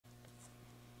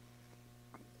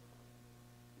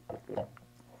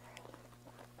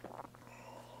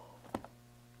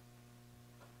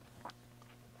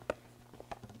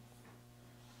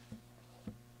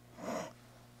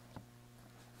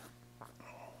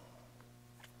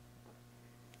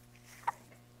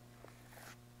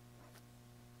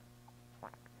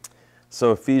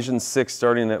So Ephesians 6,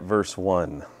 starting at verse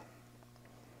 1.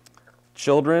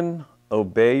 Children,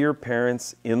 obey your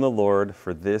parents in the Lord,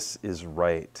 for this is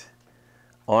right.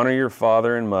 Honor your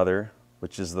father and mother,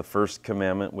 which is the first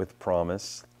commandment with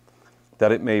promise,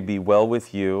 that it may be well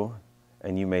with you,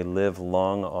 and you may live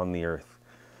long on the earth.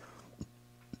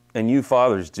 And you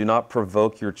fathers, do not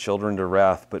provoke your children to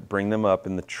wrath, but bring them up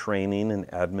in the training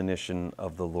and admonition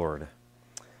of the Lord.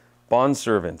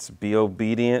 Bondservants, be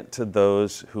obedient to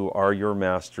those who are your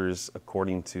masters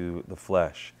according to the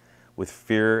flesh, with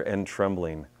fear and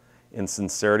trembling, in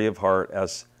sincerity of heart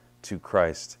as to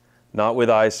Christ, not with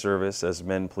eye service as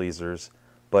men pleasers,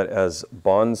 but as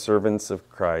bondservants of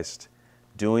Christ,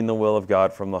 doing the will of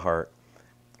God from the heart,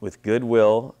 with good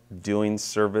will, doing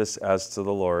service as to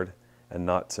the Lord and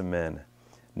not to men,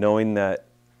 knowing that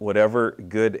whatever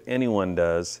good anyone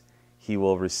does, he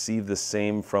will receive the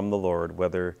same from the Lord,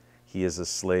 whether he is a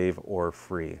slave or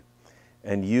free.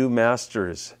 And you,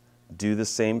 masters, do the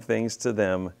same things to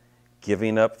them,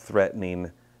 giving up threatening,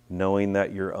 knowing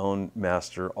that your own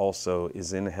master also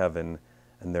is in heaven,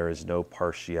 and there is no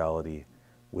partiality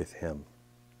with him.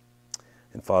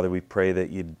 And Father, we pray that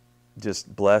you'd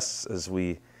just bless as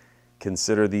we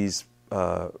consider these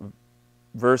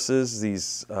verses,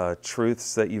 these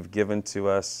truths that you've given to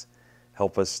us.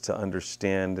 Help us to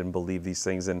understand and believe these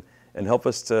things, and help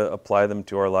us to apply them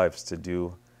to our lives to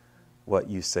do what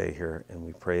you say here. And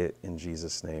we pray it in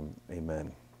Jesus' name.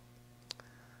 Amen.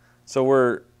 So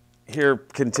we're here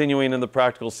continuing in the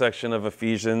practical section of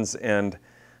Ephesians, and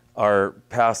our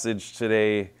passage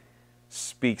today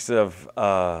speaks of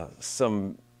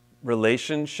some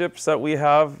relationships that we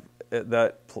have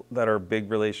that are big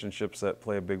relationships that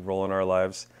play a big role in our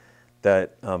lives,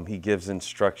 that he gives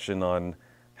instruction on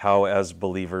how as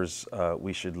believers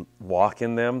we should walk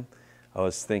in them. I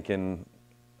was thinking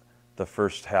the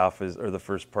first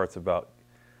part's about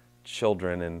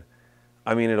children, and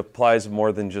I mean, it applies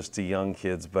more than just to young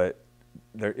kids, but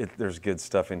there's good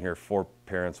stuff in here for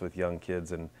parents with young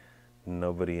kids, and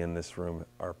nobody in this room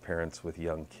are parents with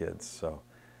young kids. So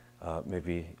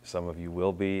maybe some of you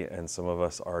will be, and some of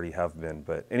us already have been.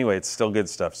 But anyway, it's still good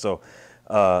stuff. So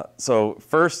the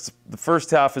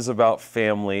first half is about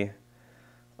family,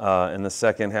 and the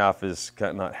second half is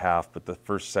not half, but the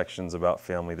first section's about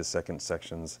family. The second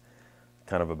section's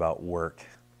kind of about work.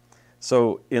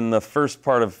 So in the first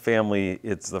part of family,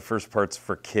 the first part's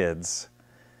for kids.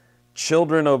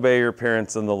 Children, obey your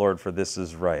parents in the Lord, for this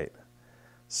is right.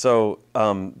 So,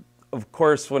 of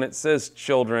course, when it says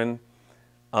children,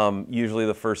 usually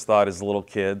the first thought is little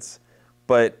kids,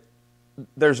 but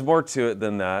there's more to it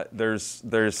than that.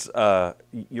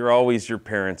 You're always your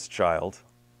parent's child.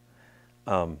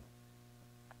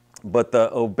 But the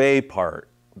obey part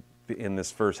in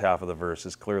this first half of the verse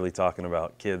is clearly talking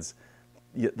about kids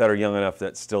that are young enough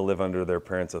that still live under their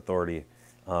parents' authority,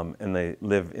 and they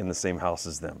live in the same house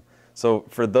as them. So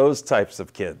for those types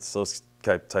of kids, those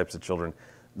types of children,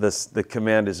 the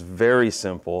command is very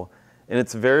simple, and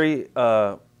it's very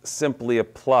simply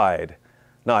applied.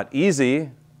 Not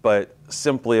easy, but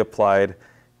simply applied.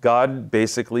 God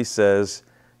basically says,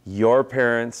 your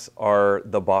parents are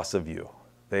the boss of you.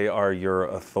 They are your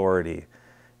authority.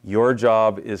 Your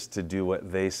job is to do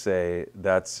what they say.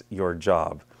 That's your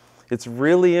job. It's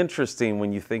really interesting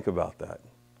when you think about that,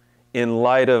 in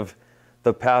light of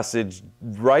the passage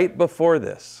right before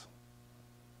this,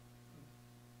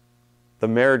 the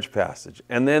marriage passage.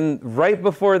 And then right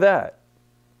before that,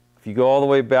 if you go all the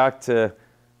way back to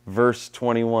verse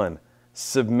 21,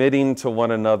 submitting to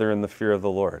one another in the fear of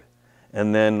the Lord.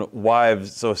 And then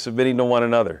wives, so submitting to one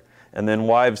another. And then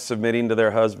wives submitting to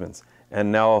their husbands.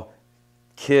 And now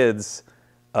kids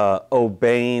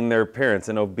obeying their parents.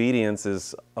 And obedience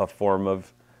is a form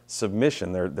of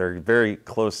submission. They're very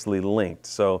closely linked.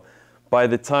 So by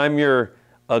the time you're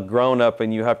a grown-up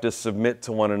and you have to submit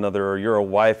to one another, or you're a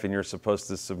wife and you're supposed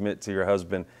to submit to your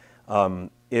husband,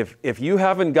 if you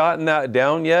haven't gotten that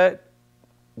down yet,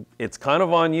 it's kind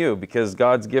of on you, because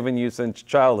God's given you since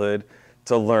childhood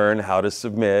to learn how to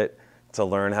submit, to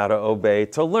learn how to obey,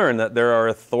 to learn that there are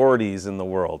authorities in the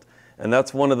world. And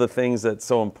that's one of the things that's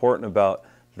so important about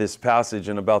this passage,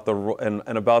 and about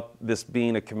about this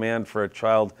being a command for a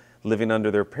child living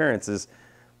under their parents, is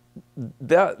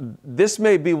that this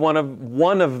may be one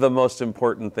of the most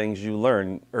important things you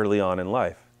learn early on in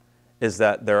life, is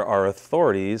that there are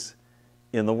authorities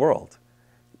in the world.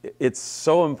 It's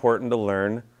so important to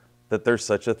learn that there's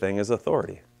such a thing as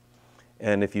authority.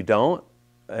 And if you don't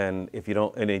learn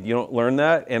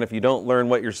that, and if you don't learn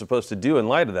what you're supposed to do in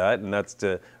light of that, and that's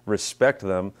to respect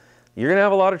them, you're going to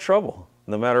have a lot of trouble,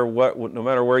 no matter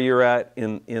where you're at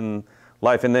in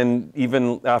life. And then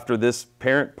even after this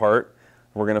parent part,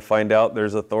 we're going to find out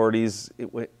there's authorities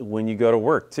when you go to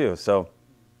work too. So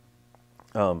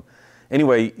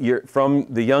anyway, from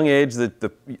the young age,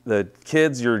 the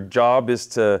kids, your job is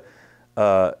to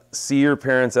see your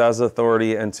parents as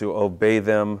authority and to obey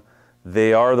them.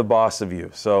 They are the boss of you.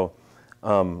 So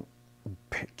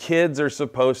kids are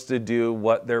supposed to do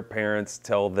what their parents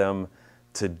tell them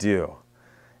to do.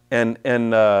 And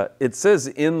it says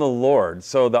in the Lord.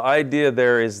 So the idea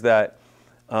there is that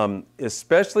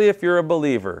especially if you're a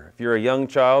believer, if you're a young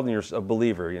child and you're a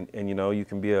believer, and you know you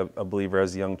can be a believer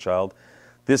as a young child,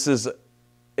 this is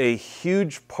a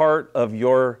huge part of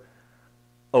your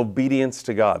obedience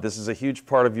to God. This is a huge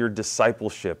part of your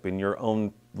discipleship in your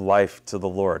own life to the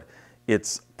Lord.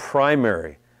 It's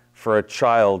primary for a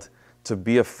child to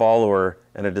be a follower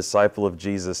and a disciple of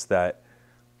Jesus, that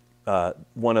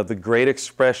one of the great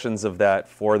expressions of that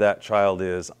for that child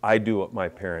is, I do what my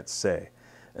parents say.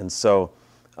 And so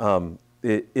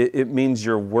it means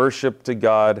your worship to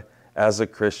God as a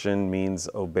Christian means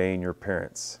obeying your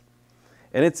parents.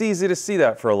 And it's easy to see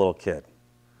that for a little kid.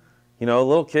 You know,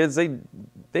 little kids,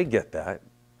 they get that.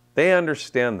 They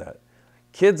understand that.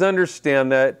 Kids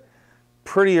understand that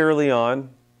pretty early on,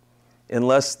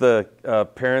 unless the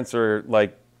parents are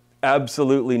like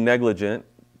absolutely negligent.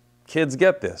 Kids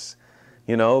get this.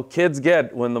 You know, kids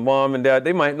get when the mom and dad,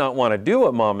 they might not want to do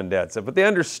what mom and dad said, but they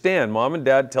understand. Mom and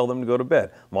dad tell them to go to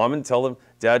bed.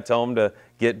 Dad tell them to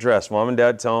get dressed. Mom and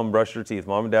dad tell them brush their teeth.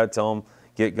 Mom and dad tell them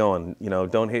get going. You know,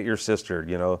 don't hit your sister.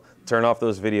 You know, turn off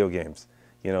those video games.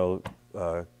 You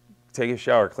know, take a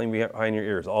shower, clean behind your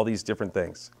ears. All these different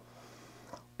things.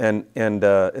 And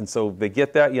so they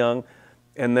get that young,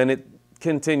 and then it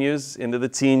continues into the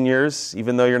teen years.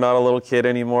 Even though you're not a little kid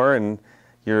anymore, and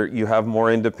you have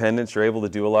more independence, you're able to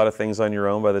do a lot of things on your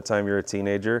own by the time you're a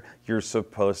teenager, you're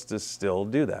supposed to still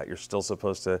do that. You're still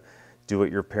supposed to do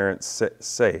what your parents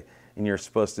say. And you're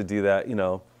supposed to do that, you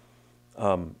know,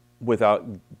 without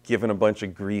giving a bunch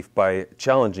of grief by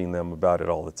challenging them about it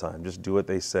all the time. Just do what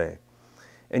they say.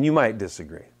 And you might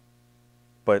disagree,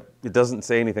 but it doesn't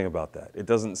say anything about that. It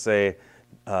doesn't say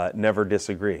never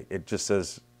disagree. It just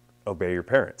says obey your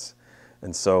parents.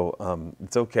 And so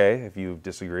it's okay if you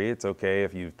disagree. It's okay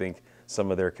if you think some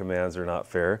of their commands are not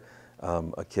fair.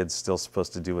 A kid's still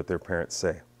supposed to do what their parents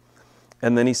say.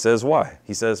 And then he says why.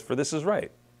 He says, for this is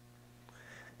right.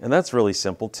 And that's really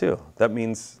simple too. That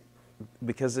means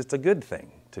because it's a good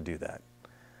thing to do that.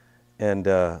 And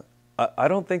I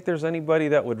don't think there's anybody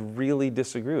that would really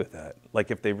disagree with that, like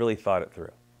if they really thought it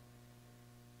through.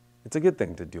 It's a good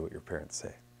thing to do what your parents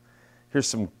say. Here's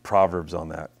some Proverbs on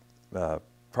that.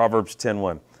 Proverbs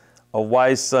 10:1. A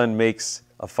wise son makes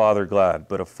a father glad,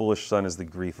 but a foolish son is the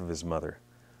grief of his mother.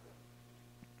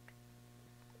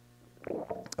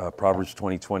 Proverbs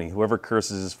 20:20. Whoever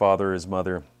curses his father or his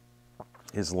mother,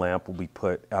 his lamp will be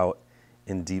put out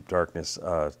in deep darkness.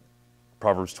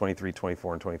 Proverbs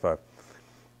 23:24 and 25.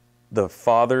 The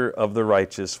father of the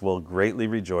righteous will greatly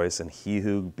rejoice, and he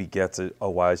who begets a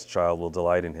wise child will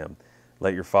delight in him.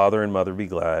 Let your father and mother be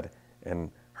glad,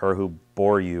 and her who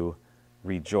bore you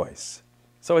rejoice.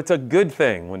 So it's a good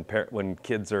thing when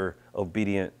kids are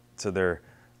obedient to their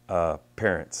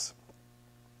parents.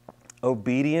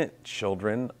 Obedient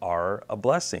children are a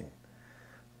blessing.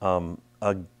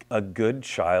 A good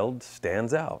child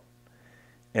stands out.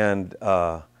 And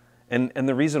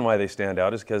the reason why they stand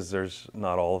out is because there's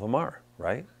not all of them are,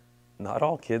 right? Not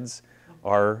all kids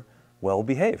are well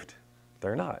behaved.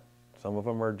 They're not. Some of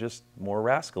them are just more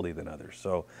rascally than others.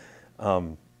 So,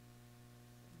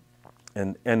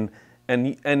 and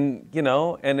you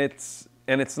know, and it's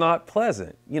not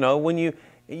pleasant. You know, when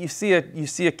you see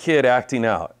a kid acting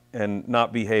out and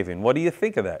not behaving, what do you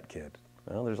think of that kid?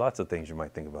 Well, there's lots of things you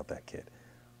might think about that kid.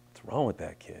 What's wrong with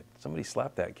that kid? Somebody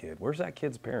slapped that kid. Where's that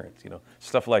kid's parents? You know,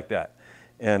 stuff like that.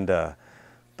 And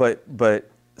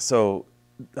so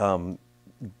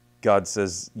God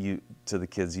says to the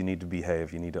kids, you need to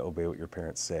behave. You need to obey what your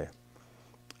parents say.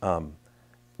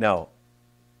 Now,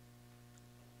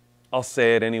 I'll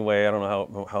say it anyway. I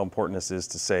don't know how important this is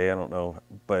to say. I don't know.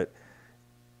 But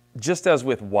just as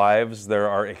with wives, there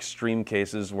are extreme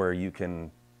cases where you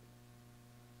can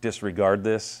disregard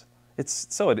this.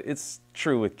 It's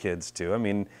true with kids too. I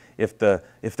mean, if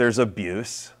there's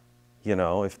abuse, you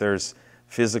know, if there's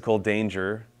physical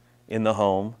danger in the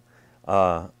home,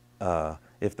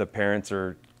 if the parents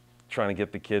are trying to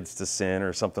get the kids to sin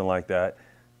or something like that,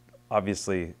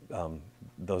 obviously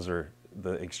those are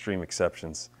the extreme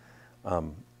exceptions.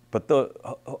 But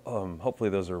hopefully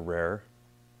those are rare.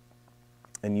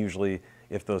 And usually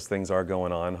if those things are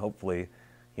going on, hopefully,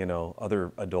 you know,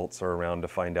 other adults are around to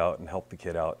find out and help the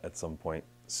kid out at some point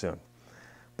soon.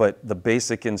 But the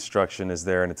basic instruction is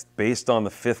there, and it's based on the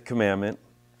 5th commandment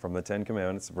from the 10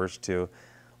 Commandments, verse 2.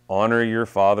 Honor your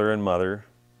father and mother.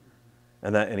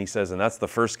 And he says, and that's the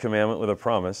first commandment with a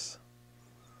promise,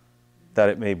 that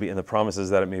it may be, and the promise is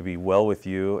that it may be well with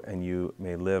you and you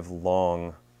may live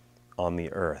long on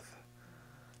the earth.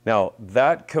 Now,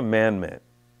 that commandment,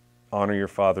 honor your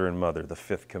father and mother, the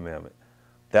 5th commandment,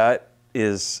 that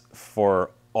is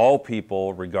for all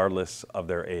people regardless of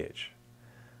their age.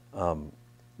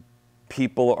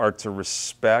 People are to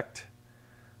respect,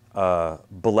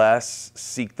 bless,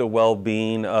 seek the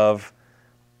well-being of,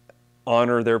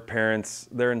 honor their parents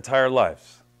their entire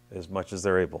lives as much as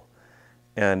they're able.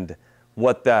 And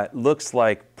what that looks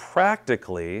like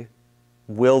practically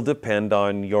will depend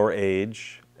on your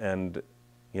age and,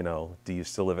 do you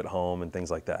still live at home and things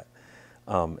like that,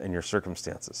 and your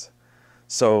circumstances.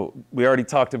 So we already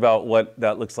talked about what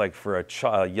that looks like for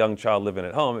a young child living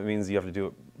at home. It means you have to do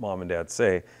what mom and dad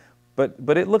say.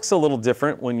 But it looks a little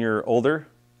different when you're older.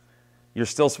 You're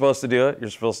still supposed to do it. You're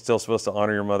still supposed to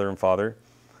honor your mother and father.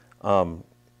 Some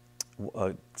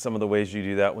of the ways you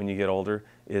do that when you get older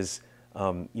is,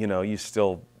 you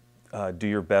still do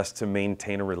your best to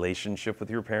maintain a relationship with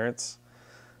your parents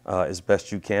as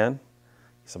best you can.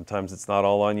 Sometimes it's not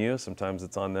all on you. Sometimes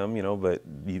it's on them, but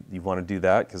you want to do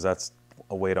that because that's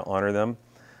a way to honor them.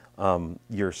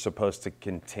 You're supposed to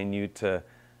continue to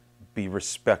be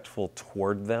respectful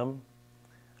toward them.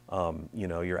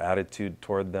 Your attitude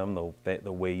toward them,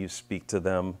 the way you speak to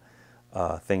them,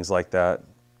 things like that.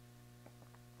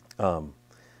 I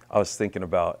was thinking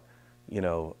about,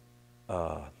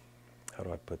 how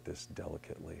do I put this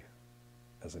delicately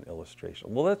as an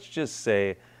illustration? Well, let's just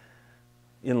say,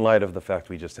 in light of the fact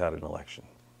we just had an election,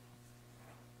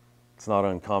 it's not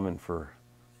uncommon for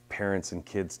parents and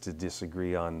kids to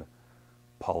disagree on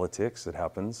politics. It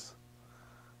happens.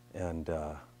 And,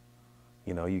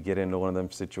 you get into one of them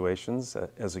situations.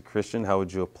 As a Christian, how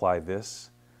would you apply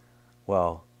this?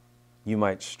 Well, you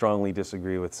might strongly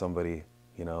disagree with somebody,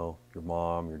 your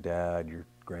mom, your dad, your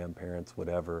grandparents,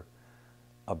 whatever,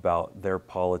 about their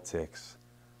politics,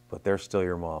 but they're still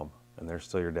your mom, and they're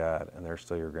still your dad, and they're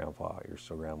still your grandpa, you're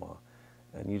still grandma.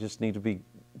 And you just need to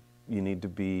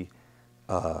be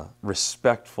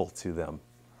respectful to them,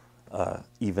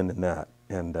 even in that.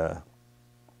 And I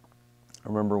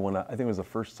remember when I think it was the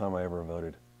first time I ever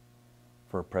voted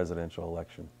for a presidential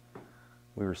election.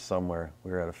 We were somewhere,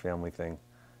 we were at a family thing,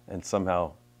 and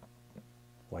somehow,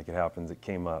 like it happens, it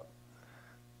came up.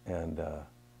 And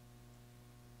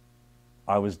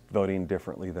I was voting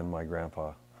differently than my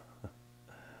grandpa.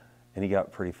 And he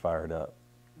got pretty fired up.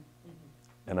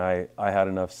 And I had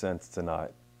enough sense to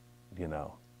not,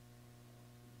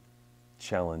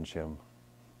 challenge him.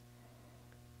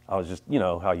 I was just,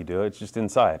 how you do it, it's just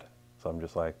inside. So I'm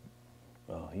just like,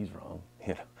 oh, he's wrong.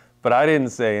 But I didn't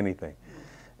say anything.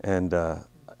 And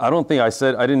I don't think I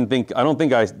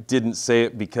didn't say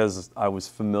it because I was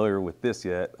familiar with this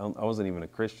yet. I wasn't even a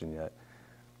Christian yet.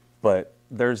 But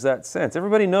there's that sense.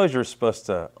 Everybody knows you're supposed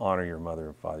to honor your mother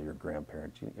and father, your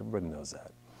grandparents. Everybody knows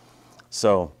that.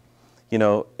 So,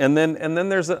 and then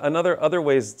there's other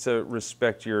ways to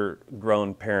respect your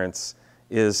grown parents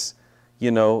is,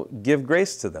 give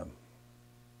grace to them.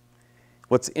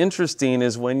 What's interesting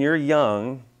is when you're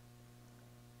young,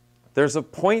 there's a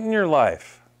point in your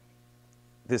life,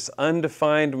 this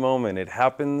undefined moment. It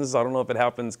happens, I don't know if it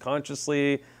happens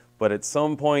consciously, but at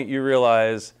some point you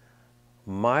realize,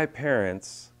 my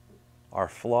parents are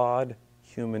flawed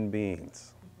human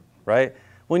beings, right?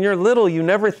 When you're little, you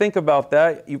never think about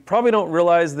that. You probably don't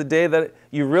realize the day that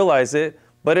you realize it,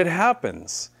 but it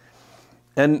happens.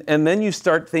 And then you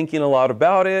start thinking a lot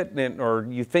about it, or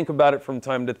you think about it from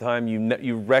time to time.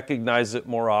 You recognize it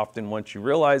more often once you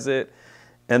realize it.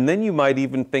 And then you might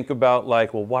even think about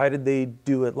like, well, why did they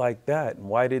do it like that? And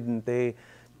why didn't they,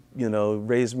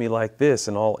 raise me like this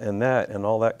and all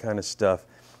that kind of stuff.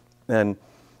 And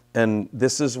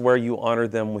this is where you honor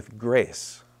them with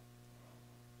grace.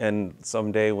 And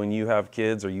someday when you have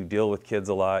kids or you deal with kids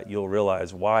a lot, you'll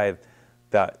realize why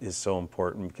that is so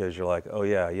important, because you're like, oh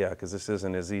yeah, because this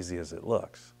isn't as easy as it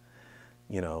looks,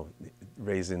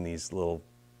 raising these little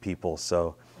people.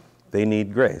 So they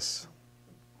need grace.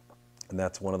 And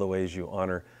that's one of the ways you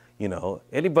honor,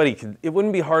 it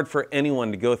wouldn't be hard for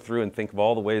anyone to go through and think of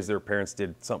all the ways their parents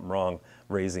did something wrong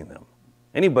raising them.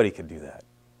 Anybody could do that.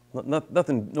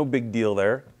 Nothing, no big deal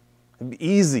there. It'd be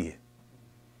easy.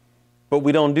 But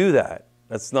we don't do that.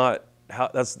 That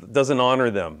doesn't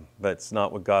honor them. That's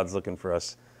not what God's looking for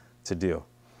us to do.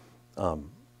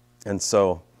 And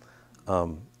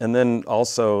then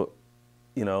also,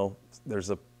 there's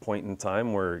a point in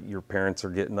time where your parents are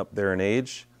getting up there in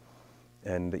age,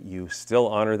 and you still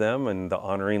honor them, and the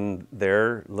honoring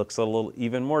there looks a little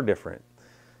even more different.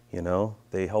 You know,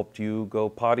 they helped you go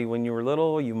potty when you were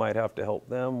little. You might have to help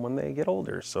them when they get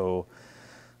older. So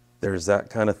there's that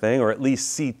kind of thing, or at least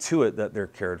see to it that they're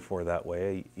cared for that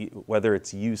way, whether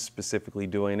it's you specifically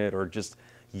doing it or just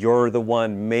you're the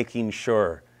one making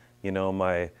sure, you know,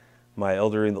 my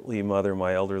elderly mother,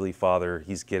 my elderly father,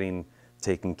 he's getting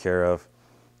taken care of.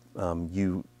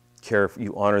 You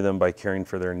honor them by caring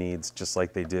for their needs just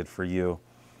like they did for you.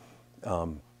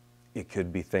 It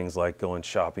could be things like going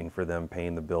shopping for them,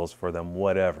 paying the bills for them,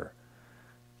 whatever.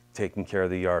 Taking care of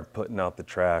the yard, putting out the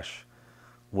trash,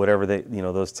 whatever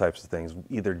those types of things.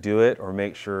 Either do it or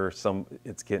make sure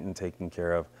it's getting taken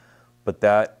care of. But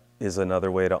that is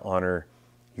another way to honor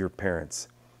your parents.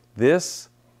 This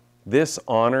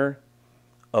honor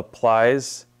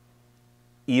applies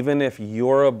even if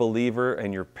you're a believer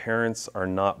and your parents are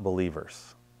not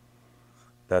believers.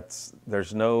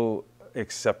 There's no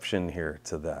exception here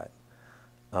to that.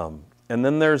 And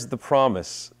then there's the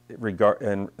promise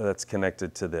and that's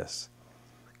connected to this.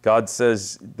 God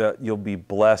says that you'll be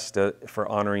blessed for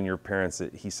honoring your parents.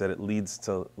 He said it leads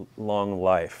to long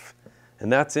life.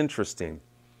 And that's interesting.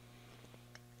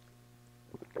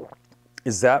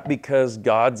 Is that because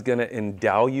God's going to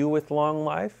endow you with long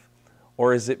life?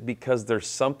 Or is it because there's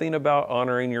something about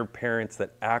honoring your parents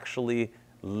that actually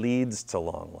leads to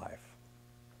long life?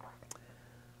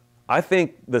 I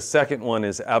think the second one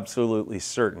is absolutely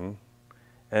certain.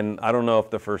 And I don't know if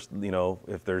the first,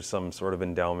 if there's some sort of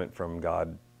endowment from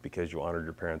God because you honored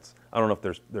your parents. I don't know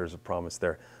if there's a promise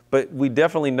there. But we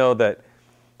definitely know that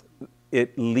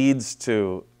it leads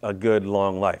to a good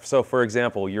long life. So for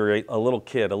example, you're a little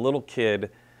kid. A little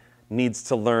kid needs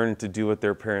to learn to do what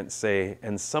their parents say,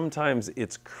 and sometimes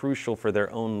it's crucial for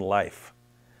their own life.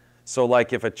 So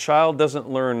like if a child doesn't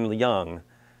learn young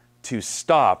to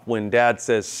stop when dad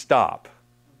says stop,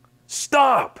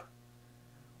 stop!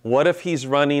 What if he's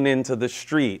running into the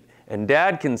street and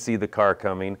dad can see the car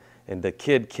coming and the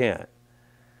kid can't?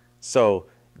 So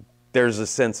there's a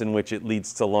sense in which it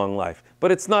leads to long life.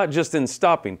 But it's not just in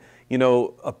stopping.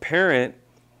 A parent,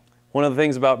 one of the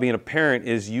things about being a parent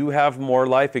is you have more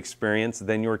life experience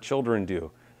than your children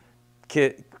do.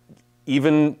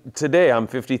 Even today, I'm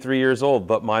 53 years old,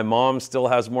 but my mom still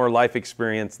has more life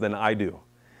experience than I do.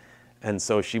 And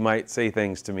so she might say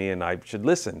things to me and I should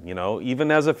listen, even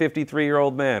as a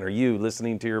 53-year-old man, or you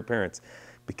listening to your parents,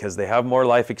 because they have more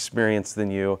life experience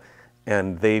than you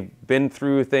and they've been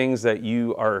through things that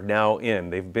you are now in.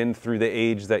 They've been through the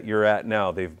age that you're at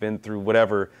now. They've been through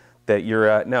whatever that you're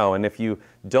at now. And if you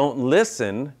don't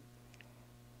listen,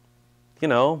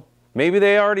 maybe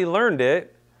they already learned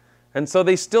it. And so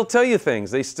they still tell you things.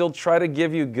 They still try to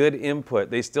give you good input.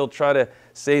 They still try to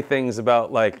say things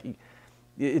about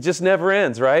it just never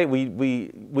ends, right?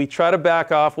 We try to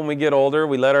back off when we get older.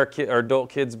 We let our adult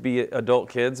kids be adult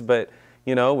kids, but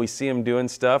we see them doing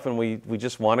stuff and we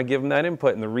just want to give them that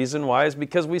input. And the reason why is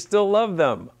because we still love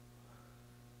them.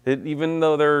 Even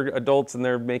though they're adults and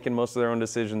they're making most of their own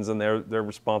decisions and they're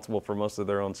responsible for most of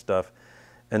their own stuff.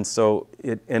 And so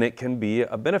it can be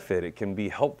a benefit. It can be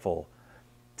helpful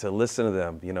to listen to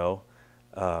them,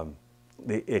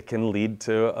 It can lead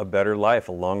to a better life,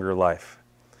 a longer life.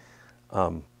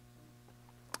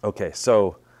 Okay,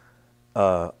 so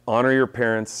honor your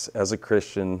parents as a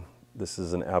Christian. This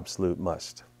is an absolute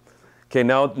must. Okay,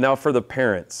 now for the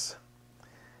parents.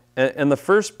 And the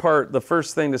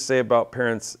first thing to say about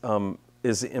parents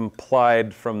is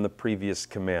implied from the previous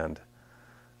command.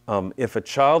 If a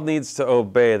child needs to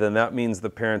obey, then that means the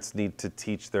parents need to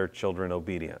teach their children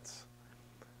obedience,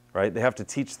 right? They have to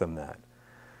teach them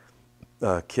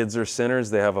that. Kids are sinners.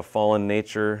 They have a fallen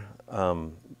nature.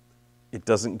 It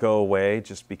doesn't go away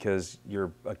just because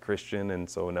you're a Christian and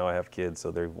so now I have kids, so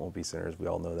they won't be sinners. We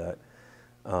all know that.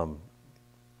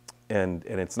 And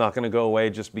it's not going to go away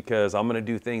just because I'm going to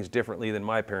do things differently than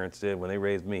my parents did when they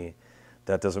raised me.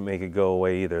 That doesn't make it go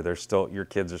away either. Your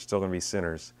kids are still going to be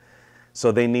sinners.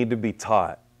 So they need to be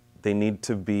taught. They need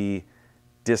to be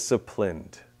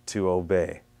disciplined to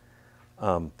obey.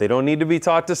 They don't need to be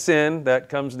taught to sin. That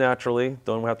comes naturally.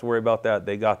 Don't have to worry about that.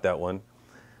 They got that one.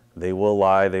 They will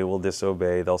lie. They will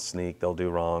disobey. They'll sneak. They'll do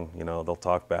wrong. They'll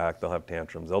talk back. They'll have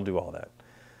tantrums. They'll do all that.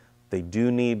 They do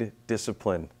need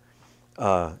discipline.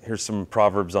 Here's some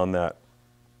Proverbs on that.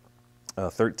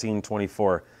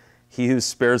 13:24. He who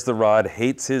spares the rod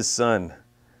hates his son,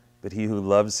 but he who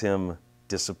loves him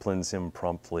disciplines him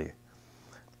promptly.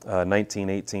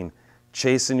 19:18.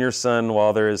 Chasten your son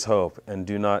while there is hope, and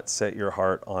do not set your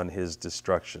heart on his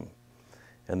destruction.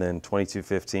 And then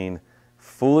 22:15.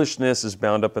 Foolishness is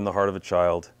bound up in the heart of a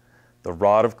child, The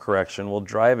rod of correction will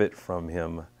drive it from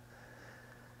him.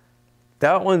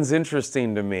 That one's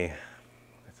interesting to me.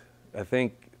 I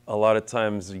think a lot of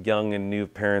times young and new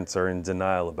parents are in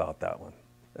denial about that one.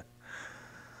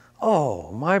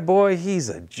 Oh, my boy, he's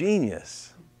a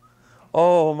genius.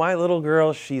 Oh, my little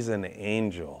girl, she's an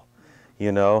angel,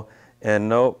 you know? And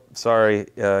no, sorry,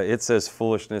 it says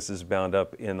foolishness is bound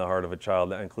up in the heart of a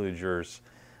child. That includes yours.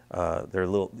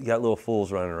 You got little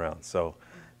fools running around. So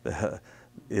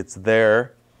it's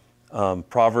there.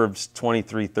 Proverbs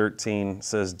 23:13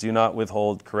 says, do not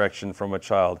withhold correction from a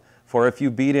child, for if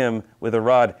you beat him with a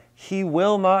rod, he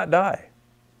will not die.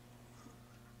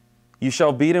 You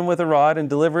shall beat him with a rod and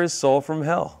deliver his soul from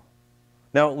hell.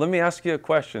 Now, let me ask you a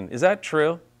question. Is that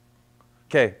true?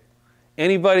 Okay.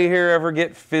 Anybody here ever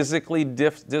get physically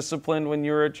disciplined when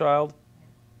you were a child?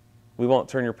 We won't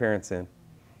turn your parents in.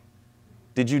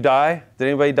 Did you die? Did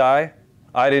anybody die?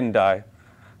 I didn't die.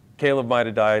 Caleb might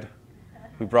have died.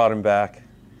 We brought him back.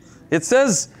 It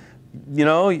says, you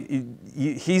know,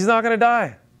 he's not going to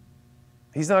die.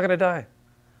 He's not going to die.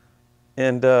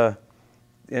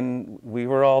 And we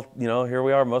were all, you know, here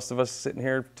we are, most of us sitting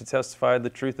here to testify the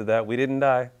truth of that. We didn't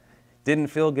die. Didn't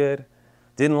feel good.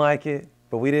 Didn't like it,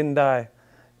 but we didn't die.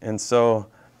 And so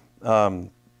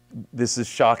this is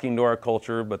shocking to our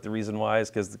culture, but the reason why is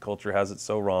because the culture has it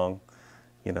so wrong.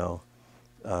 You know,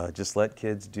 just let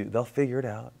kids do, they'll figure it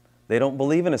out. They don't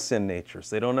believe in a sin nature,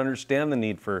 so they don't understand the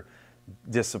need for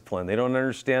discipline. They don't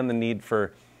understand the need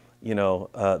for, you know,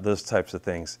 those types of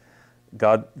things.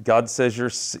 God says your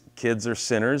kids are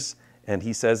sinners, and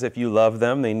he says if you love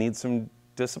them, they need some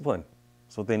discipline.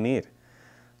 That's what they need.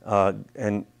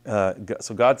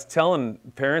 So God's telling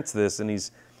parents this, and he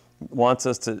wants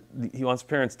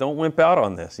parents, don't wimp out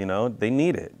on this, you know. They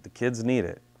need it. The kids need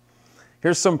it.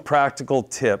 Here's some practical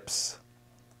tips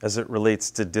as it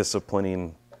relates to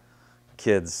disciplining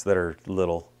kids that are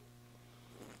little,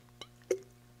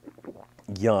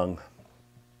 young.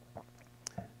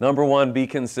 Number one, be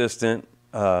consistent.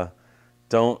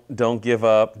 Don't give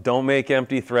up. Don't make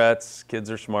empty threats. Kids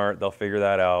are smart. They'll figure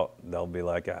that out. They'll be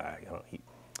like,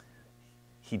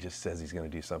 he just says he's going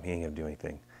to do something. He ain't going to do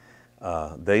anything.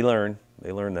 They learn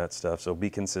that stuff. So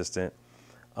be consistent.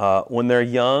 When they're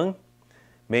young,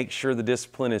 make sure the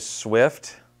discipline is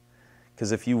swift,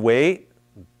 because if you wait,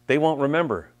 they won't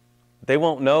remember. They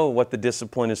won't know what the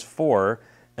discipline is for,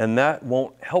 and that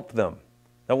won't help them.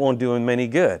 That won't do them any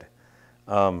good.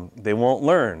 They won't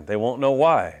learn. They won't know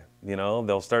why. You know,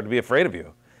 they'll start to be afraid of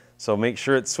you. So make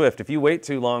sure it's swift. If you wait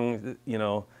too long, you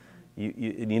know, you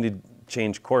need to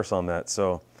change course on that.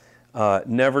 So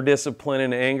never discipline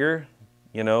in anger.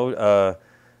 You know,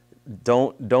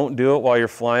 don't do it while you're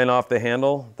flying off the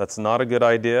handle. That's not a good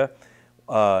idea.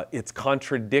 It's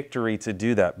contradictory to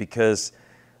do that, because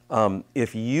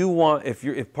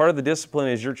if part of the discipline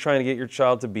is you're trying to get your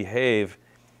child to behave,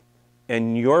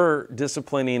 and you're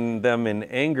disciplining them in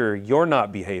anger, you're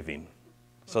not behaving.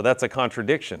 So that's a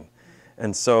contradiction.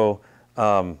 And so,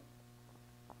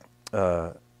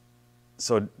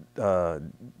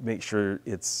 make sure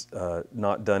it's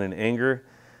not done in anger.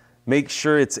 Make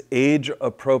sure it's age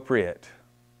appropriate.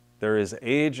 There is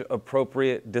age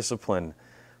appropriate discipline.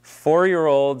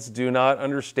 4-year-olds do not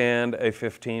understand a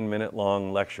 15-minute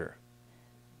long lecture.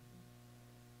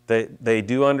 They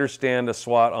do understand a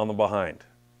swat on the behind.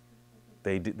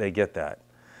 They get that.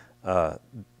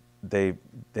 They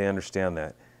understand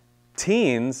that.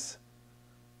 Teens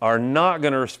are not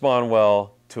going to respond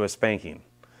well to a spanking.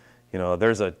 You know,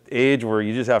 there's an age where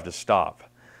you just have to stop.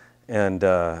 And,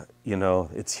 you know,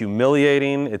 it's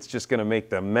humiliating. It's just going to make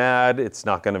them mad. It's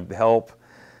not going to help.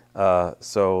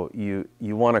 So you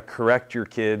want to correct your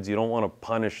kids. You don't want to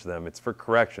punish them. It's for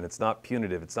correction. It's not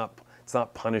punitive. It's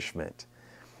not punishment.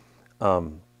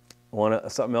 Something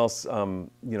else, you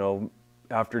know,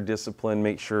 after discipline,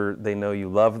 make sure they know you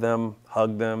love them,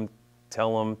 hug them,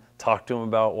 tell them, talk to them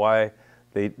about why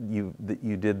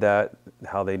you did that,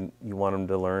 how you want them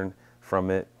to learn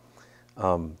from it.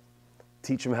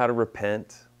 Teach them how to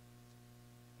repent.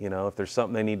 You know, if there's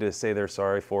something they need to say they're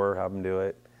sorry for, have them do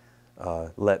it.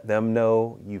 Let them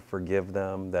know you forgive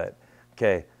them, that,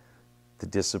 okay, the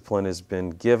discipline has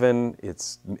been given,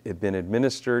 it's been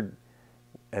administered,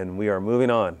 and we are moving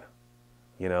on.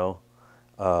 You know,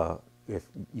 if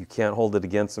you can't hold it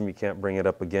against them, you can't bring it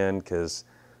up again, because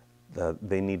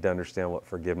they need to understand what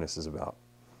forgiveness is about.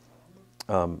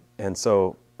 And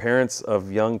so parents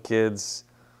of young kids,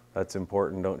 that's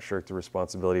important. Don't shirk the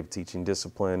responsibility of teaching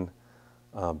discipline.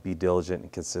 Be diligent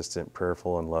and consistent,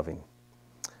 prayerful and loving.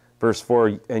 Verse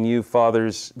 4, and you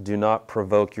fathers, do not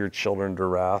provoke your children to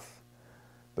wrath,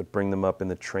 but bring them up in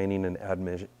the training and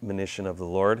admonition of the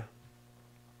Lord.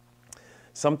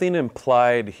 something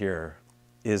implied here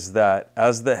is that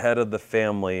as the head of the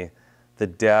family, the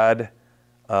dad,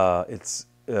 it's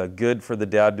good for the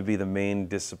dad to be the main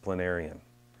disciplinarian.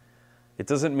 It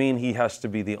doesn't mean he has to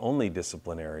be the only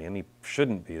disciplinarian. He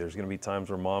shouldn't be. There's going to be times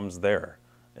where mom's there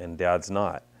and dad's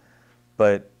not.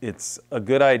 But it's a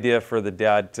good idea for the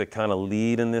dad to kind of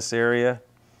lead in this area.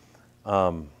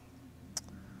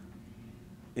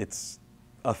 It's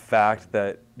a fact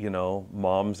that,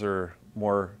 moms are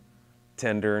more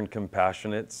tender and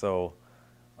compassionate, so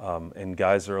and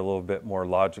guys are a little bit more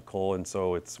logical, and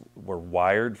so we're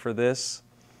wired for this.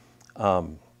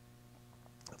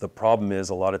 The problem is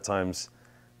a lot of times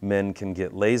men can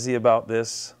get lazy about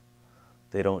this.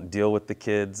 They don't deal with the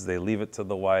kids. They leave it to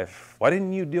the wife. Why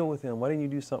didn't you deal with him? Why didn't you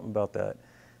do something about that?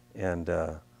 And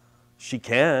she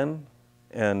can,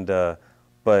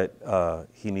 but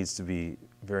he needs to be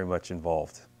very much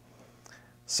involved.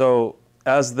 So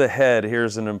as the head,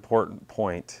 here's an important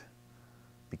point.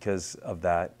 Because of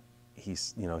that,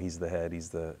 he's the head. He's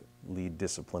the lead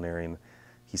disciplinarian.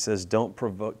 He says, don't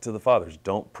provoke, to the fathers,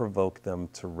 don't provoke them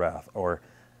to wrath. Or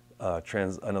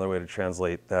another way to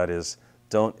translate that is,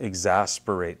 don't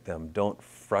exasperate them. Don't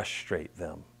frustrate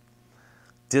them.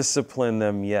 Discipline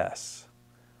them, yes.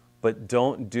 But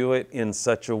don't do it in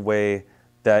such a way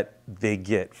that they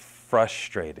get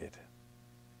frustrated.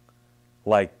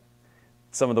 Like,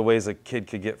 some of the ways a kid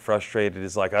could get frustrated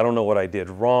is like, I don't know what I did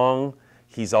wrong.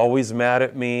 He's always mad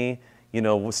at me,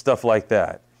 stuff like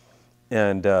that.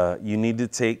 And you need to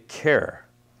take care.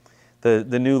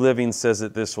 The New Living says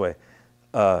it this way.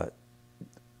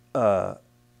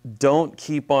 Don't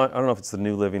keep on, I don't know if it's the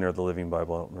New Living or the Living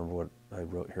Bible, I don't remember what I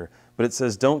wrote here. But it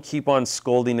says, don't keep on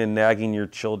scolding and nagging your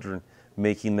children,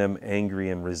 making them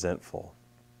angry and resentful.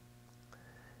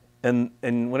 And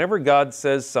whenever God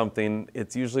says something,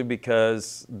 it's usually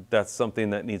because that's something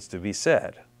that needs to be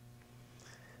said.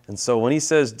 And so when he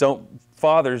says,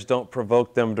 fathers, don't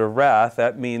provoke them to wrath,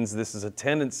 that means this is a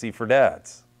tendency for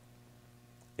dads.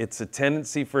 It's a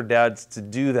tendency for dads to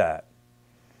do that.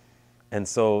 And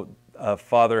so a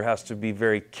father has to be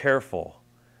very careful.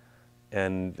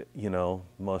 And,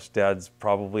 most dads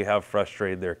probably have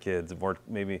frustrated their kids,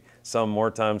 maybe some more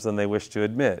times than they wish to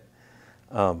admit.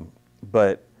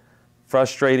 But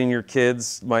frustrating your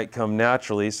kids might come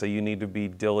naturally, so you need to be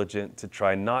diligent to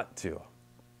try not to.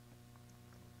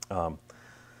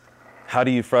 How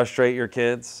do you frustrate your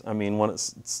kids? I mean, when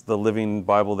it's the Living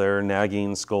Bible there,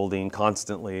 nagging, scolding,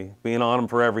 constantly, being on them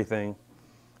for everything,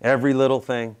 every little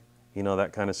thing,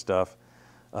 that kind of stuff.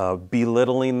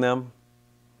 Belittling them,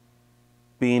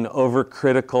 being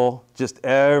overcritical, just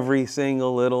every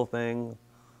single little thing,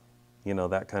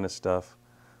 that kind of stuff.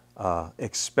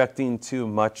 Expecting too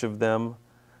much of them,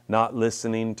 not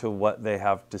listening to what they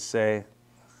have to say.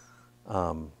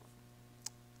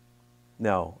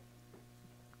 Now,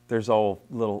 there's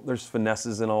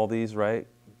finesses in all these, right?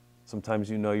 Sometimes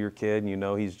your kid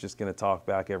and he's just going to talk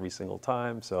back every single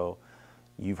time, so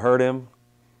you've heard him,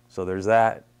 so there's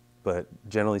that. But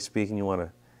generally speaking, you want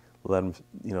to let him,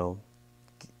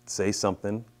 say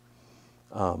something.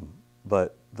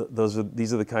 But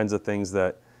these are the kinds of things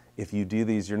that if you do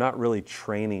these, you're not really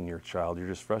training your child, you're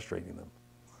just frustrating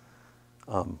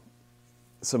them.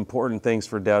 Some important things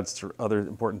for dads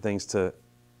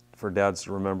for dads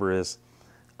to remember is,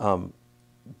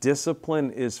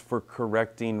 discipline is for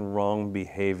correcting wrong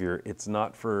behavior. It's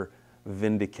not for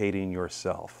vindicating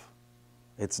yourself.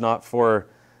 It's not for,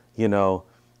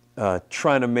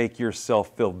 trying to make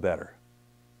yourself feel better.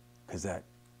 Because that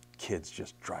kid's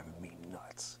just driving me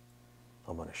nuts.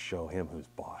 I'm going to show him who's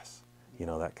boss.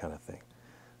 That kind of thing.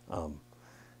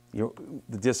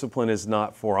 The discipline is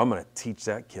not for, I'm going to teach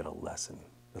that kid a lesson.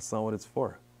 That's not what it's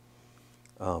for.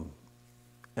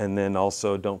 And then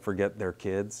also, don't forget their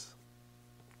kids.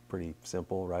 Pretty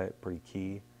simple, right? Pretty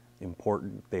key,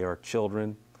 important. They are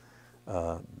children.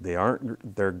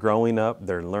 They're growing up.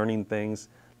 They're learning things.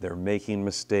 They're making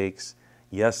mistakes.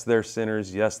 Yes, they're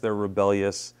sinners. Yes, they're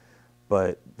rebellious.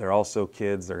 But they're also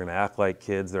kids. They're going to act like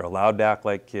kids. They're allowed to act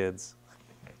like kids.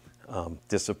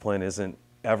 Discipline isn't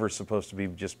ever supposed to be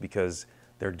just because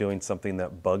they're doing something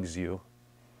that bugs you.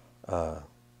 And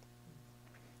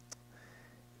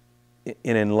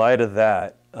in light of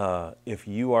that, if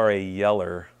you are a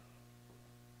yeller,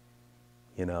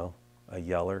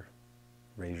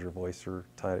 raise your voice or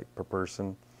type per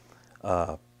person,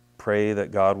 pray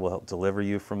that God will help deliver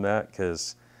you from that,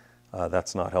 because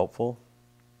that's not helpful.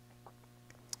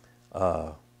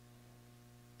 Tell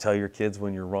your kids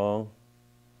when you're wrong,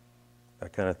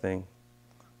 that kind of thing.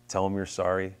 Tell them you're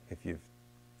sorry if you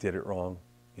did it wrong,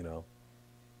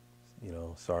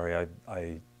 sorry,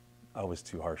 I was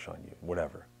too harsh on you,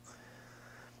 whatever.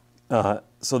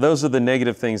 So those are the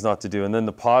negative things not to do. And then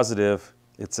the positive,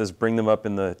 it says, bring them up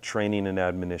in the training and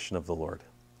admonition of the Lord.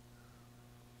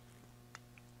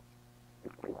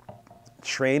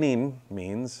 Training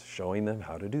means showing them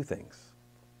how to do things.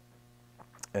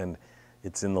 And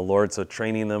it's in the Lord, so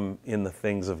training them in the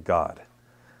things of God.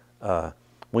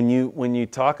 When you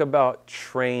talk about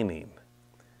training,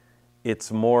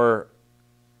 it's more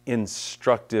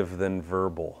instructive than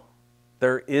verbal.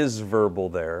 There is verbal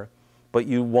there, but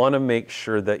you want to make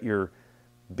sure that you're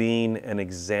being an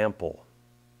example.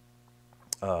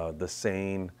 The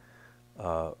saying,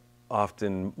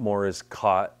 often more is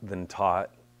caught than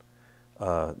taught.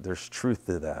 There's truth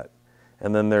to that.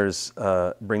 And then there's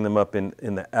bring them up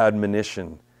in the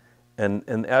admonition. And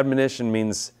admonition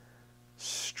means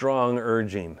strong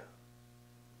urging.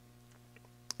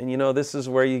 And this is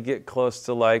where you get close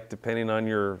to, like, depending on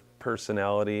your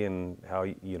personality and how,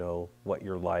 what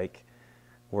you're like,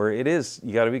 where it is,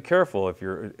 you got to be careful if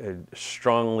you're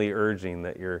strongly urging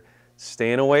that you're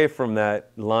staying away from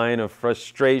that line of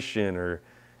frustration or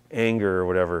anger or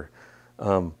whatever.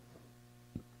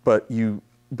 But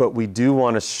we do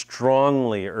want to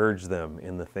strongly urge them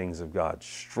in the things of God,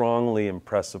 strongly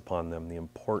impress upon them the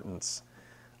importance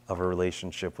of a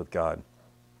relationship with God.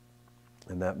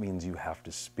 And that means you have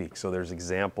to speak. So there's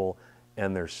example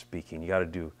and there's speaking. You got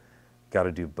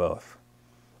to do both.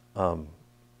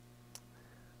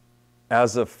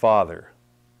 As a father,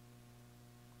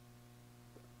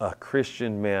 a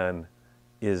Christian man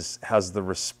has the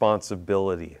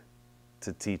responsibility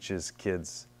to teach his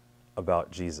kids about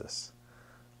Jesus.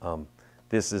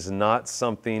 This is not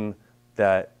something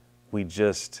that we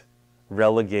just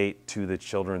relegate to the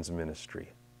children's ministry.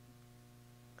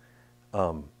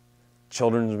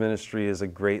 Children's ministry is a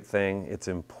great thing. It's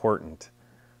important.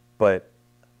 But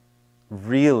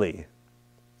really,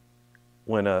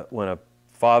 when a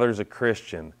father's a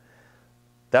Christian,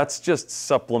 that's just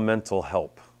supplemental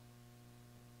help.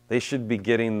 They should be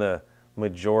getting the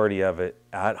majority of it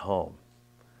at home.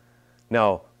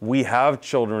 Now, we have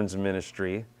children's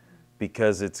ministry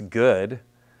because it's good,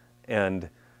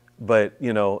 but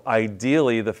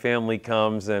ideally the family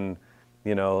comes and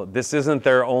this isn't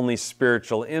their only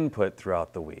spiritual input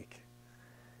throughout the week.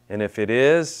 And if it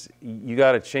is, you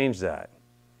got to change that.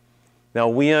 Now,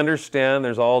 we understand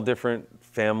there's all different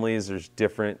families, there's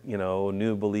different,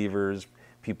 new believers,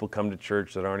 people come to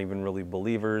church that aren't even really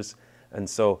believers. And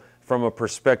so from a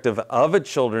perspective of a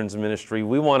children's ministry,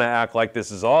 we want to act like this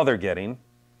is all they're getting.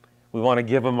 We want to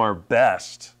give them our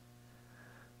best.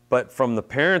 But from the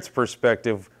parents'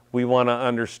 perspective, we want to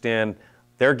understand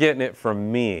they're getting it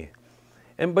from me.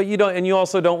 But you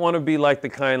also don't want to be like the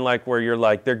kind where you're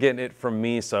like, they're getting it from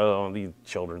me, so the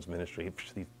children's ministry,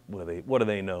 what do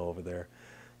they know over there?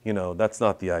 That's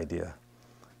not the idea.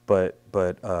 But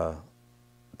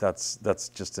that's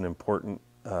just an important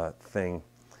thing.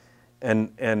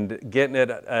 And getting it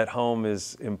at home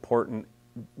is important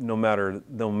no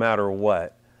matter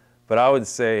what. But I would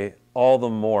say all the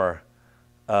more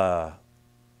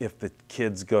if the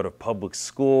kids go to public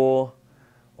school,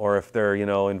 or if they're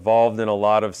involved in a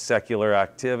lot of secular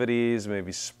activities,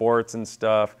 maybe sports and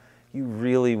stuff. You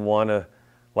really want to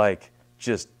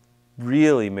just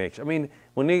really make sure. I mean,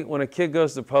 when a kid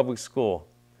goes to public school,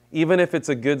 even if it's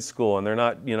a good school and they're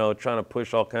not trying to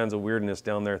push all kinds of weirdness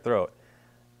down their throat,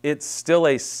 it's still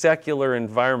a secular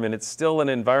environment. It's still an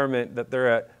environment that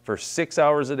they're at for 6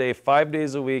 hours a day, 5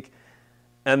 days a week,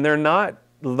 and they're not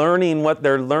learning what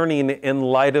they're learning in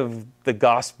light of the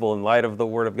gospel, in light of the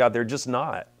Word of God. They're just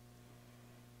not.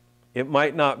 It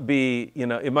might not be,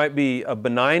 it might be a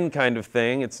benign kind of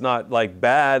thing. It's not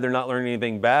bad. They're not learning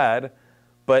anything bad,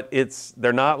 but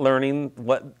they're not learning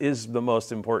what is the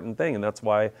most important thing. And that's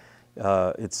why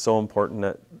it's so important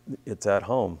that it's at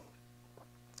home.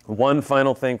 One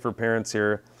final thing for parents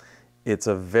here. It's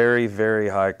a very, very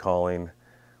high calling.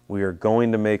 We are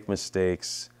going to make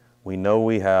mistakes. We know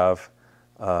we have.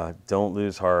 Don't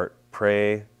lose heart.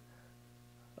 Pray.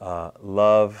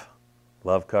 Love.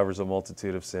 Love covers a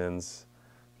multitude of sins.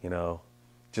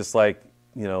 Just like,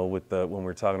 with when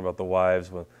we're talking about the wives,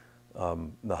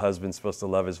 the husband's supposed to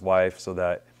love his wife so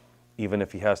that even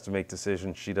if he has to make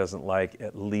decisions she doesn't like,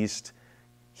 at least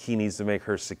he needs to make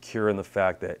her secure in the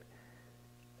fact that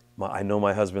I know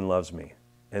my husband loves me.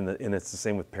 And it's the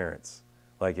same with parents.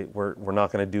 We're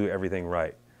not going to do everything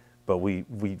right, but we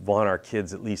want our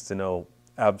kids at least to know,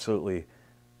 absolutely,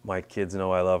 my kids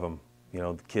know I love them.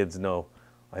 The kids know,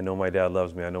 I know my dad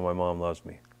loves me. I know my mom loves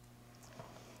me.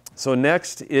 So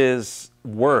next is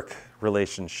work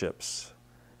relationships.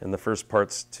 And the first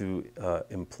part's to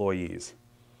employees.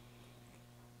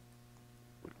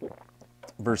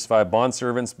 Verse 5,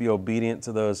 bondservants, be obedient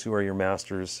to those who are your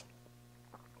masters,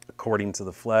 according to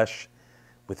the flesh,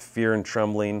 with fear and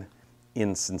trembling,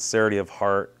 in sincerity of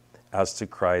heart, as to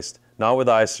Christ, not with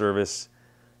eye service,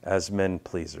 as men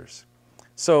pleasers.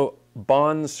 So,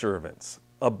 bondservants.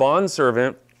 A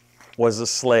bondservant was a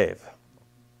slave.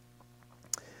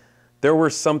 There were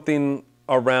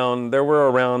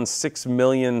around 6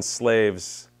 million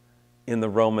slaves in the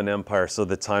Roman Empire, so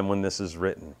the time when this is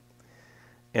written.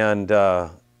 And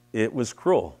it was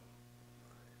cruel.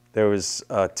 There was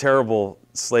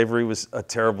slavery was a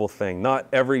terrible thing. Not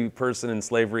every person in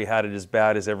slavery had it as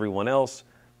bad as everyone else,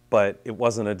 but it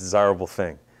wasn't a desirable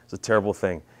thing. It's a terrible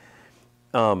thing.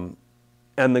 And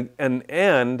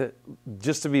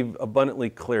just to be abundantly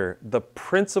clear, the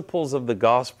principles of the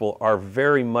gospel are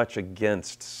very much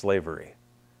against slavery.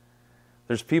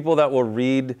 There's people that will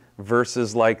read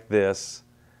verses like this,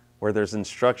 where there's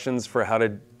instructions for how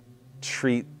to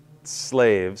treat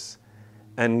slaves,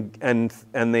 and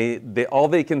they all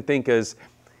they can think is,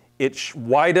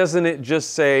 why doesn't it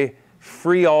just say,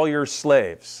 free all your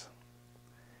slaves?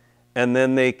 And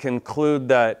then they conclude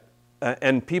that,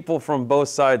 and people from both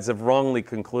sides have wrongly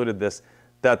concluded this,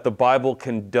 that the Bible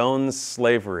condones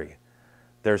slavery.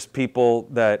 There's people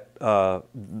that,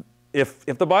 if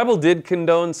the Bible did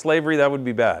condone slavery, that would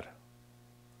be bad.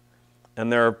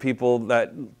 And there are people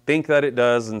that think that it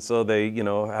does, and so they,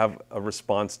 have a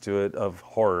response to it of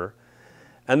horror.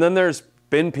 And then there's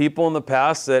been people in the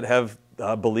past that have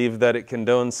believed that it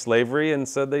condones slavery and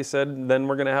they said, then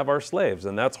we're going to have our slaves,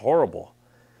 and that's horrible.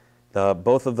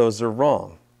 Both of those are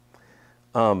wrong.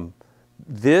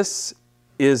 This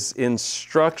is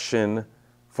instruction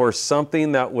for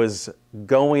something that was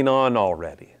going on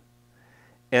already.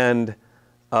 And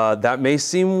that may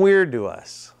seem weird to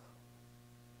us.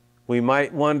 We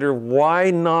might wonder,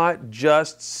 why not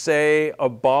just say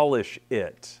abolish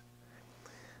it?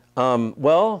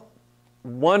 Well,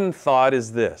 one thought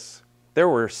is this. There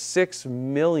were 6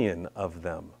 million of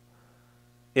them.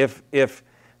 If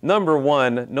number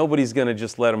one, nobody's going to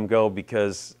just let them go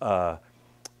because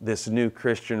this new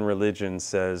Christian religion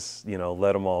says,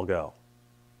 let them all go.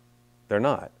 They're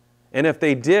not. And if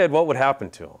they did, what would happen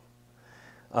to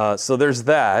them? So there's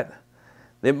that.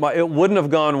 It wouldn't have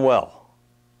gone well.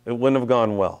 It wouldn't have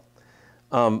gone well.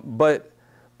 But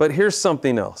here's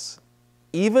something else.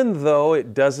 Even though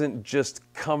it doesn't just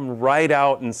come right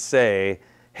out and say,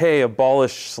 hey,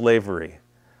 abolish slavery,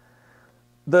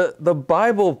 the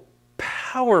Bible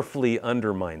powerfully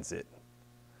undermines it.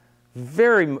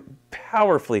 Very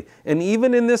powerfully. And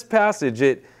even in this passage,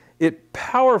 it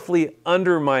powerfully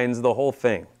undermines the whole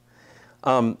thing.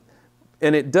 And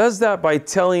it does that by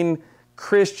telling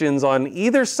Christians on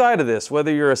either side of this,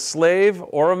 whether you're a slave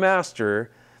or a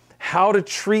master, how to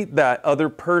treat that other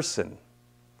person.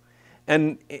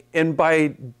 And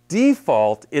by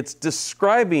default, it's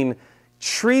describing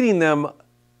treating them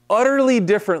utterly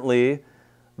differently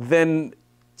than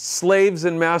slaves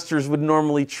and masters would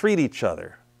normally treat each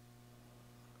other.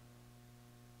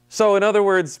 So in other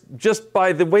words, just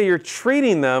by the way you're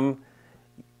treating them,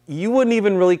 you wouldn't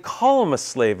even really call them a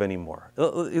slave anymore.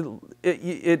 And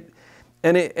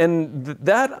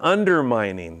that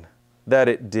undermining that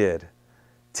it did,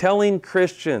 telling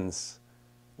Christians,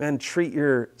 man, treat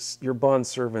your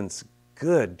bondservants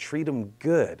good, treat them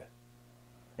good.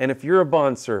 And if you're a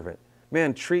bondservant,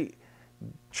 man, treat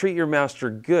your master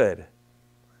good.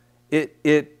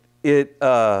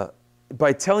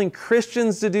 By telling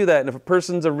Christians to do that, and if a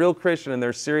person's a real Christian and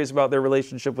they're serious about their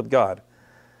relationship with God,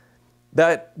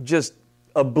 that just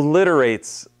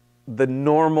obliterates the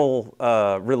normal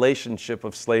relationship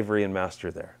of slavery and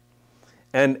master there.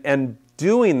 And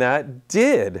doing that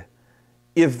did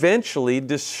eventually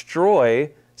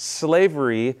destroy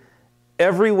slavery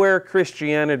everywhere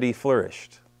Christianity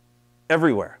flourished.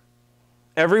 Everywhere.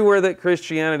 Everywhere that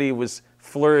Christianity was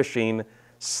flourishing,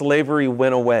 slavery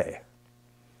went away.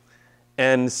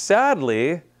 And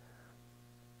sadly,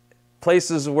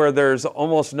 places where there's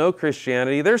almost no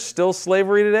Christianity, there's still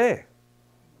slavery today.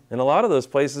 And a lot of those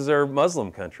places are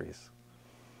Muslim countries.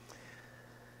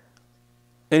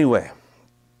 Anyway,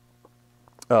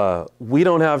 we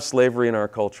don't have slavery in our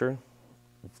culture,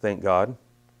 thank God.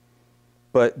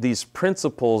 But these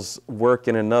principles work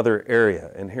in another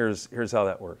area, and here's how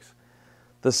that works.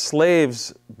 The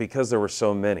slaves, because there were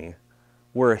so many,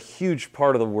 were a huge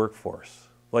part of the workforce,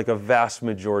 like a vast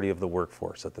majority of the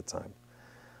workforce at the time.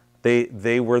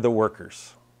 They were the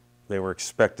workers. They were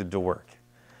expected to work.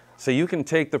 So you can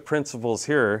take the principles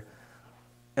here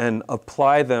and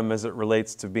apply them as it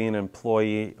relates to being an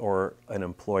employee or an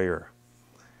employer.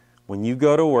 When you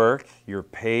go to work, you're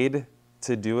paid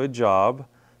to do a job.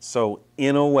 So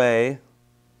in a way,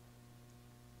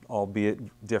 albeit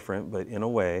different, but in a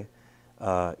way,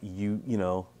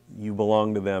 you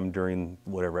belong to them during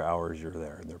whatever hours you're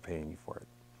there, and they're paying you for it.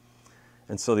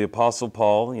 And so the Apostle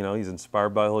Paul, he's inspired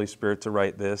by the Holy Spirit to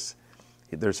write this.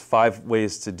 There's 5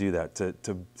 ways to do that,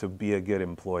 to be a good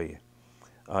employee.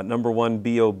 Number 1,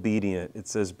 be obedient. It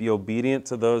says, be obedient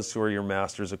to those who are your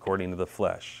masters according to the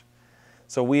flesh.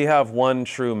 So we have one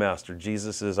true master.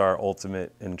 Jesus is our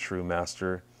ultimate and true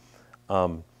master.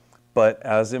 But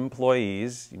as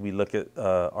employees, we look at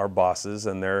our bosses,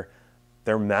 and they're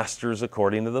masters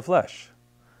according to the flesh.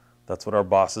 That's what our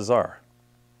bosses are.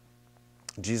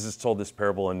 Jesus told this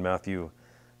parable in Matthew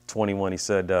 21. He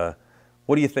said,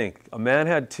 what do you think? A man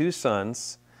had 2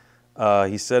 sons.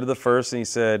 He said to the first, and he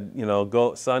said,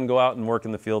 son, go out and work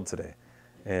in the field today.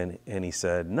 And he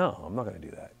said, no, I'm not going to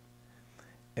do that.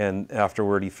 And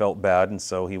afterward, he felt bad, and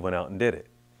so he went out and did it.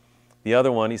 The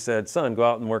other one, he said, son, go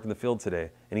out and work in the field today.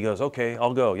 And he goes, okay,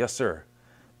 I'll go. Yes, sir.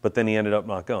 But then he ended up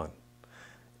not going.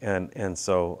 And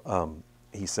so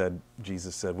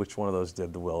Jesus said, which one of those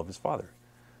did the will of his father?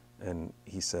 And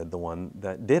he said, the one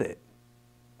that did it.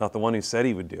 Not the one who said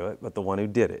he would do it, but the one who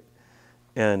did it.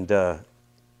 And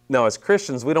now as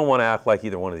Christians, we don't want to act like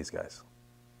either one of these guys.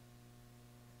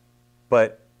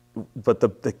 But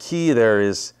the key there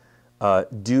is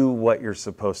do what you're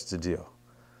supposed to do.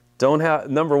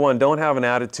 Number 1, don't have an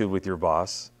attitude with your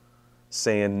boss,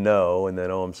 saying no and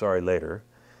then, oh, I'm sorry later.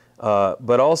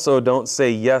 But also don't say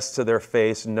yes to their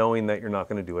face knowing that you're not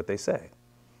going to do what they say.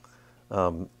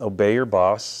 Obey your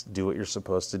boss, do what you're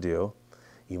supposed to do.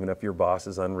 Even if your boss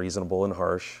is unreasonable and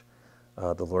harsh,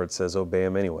 the Lord says obey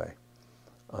him anyway.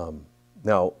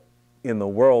 Now, in the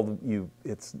world,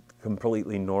 it's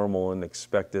completely normal and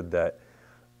expected that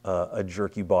a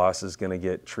jerky boss is going to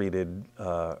get treated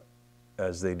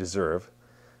as they deserve.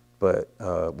 But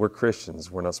we're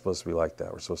Christians. We're not supposed to be like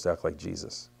that. We're supposed to act like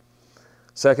Jesus.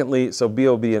 Secondly, so be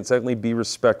obedient. Secondly, be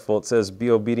respectful. It says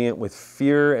be obedient with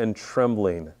fear and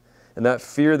trembling. And that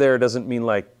fear there doesn't mean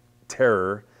like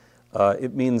terror.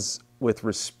 It means with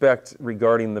respect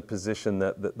regarding the position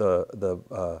that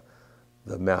the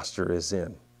master is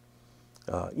in.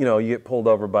 You get pulled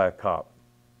over by a cop.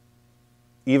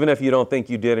 Even if you don't think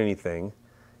you did anything,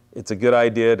 it's a good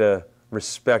idea to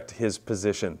respect his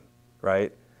position,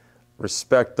 right?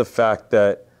 Respect the fact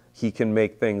that he can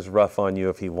make things rough on you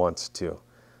if he wants to.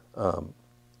 And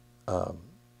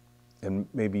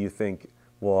maybe you think,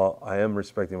 well, I am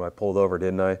respecting him. I pulled over,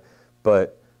 didn't I?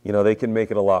 But, they can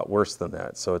make it a lot worse than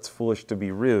that. So it's foolish to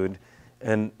be rude.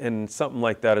 And something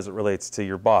like that as it relates to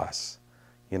your boss,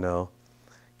 You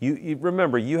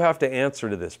remember, you have to answer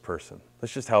to this person.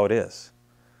 That's just how it is.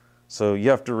 So you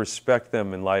have to respect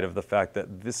them in light of the fact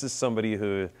that this is somebody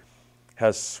who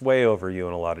has sway over you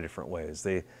in a lot of different ways.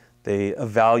 They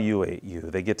evaluate you.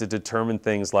 They get to determine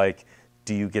things like,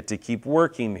 do you get to keep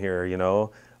working here,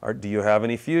 Or do you have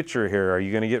any future here? Are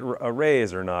you going to get a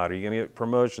raise or not? Are you going to get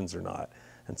promotions or not?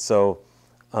 And so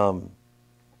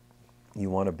you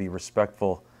want to be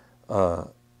respectful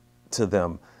to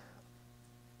them.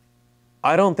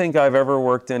 I don't think I've ever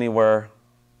worked anywhere.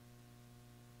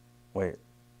 Wait,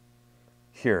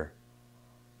 here.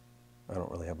 I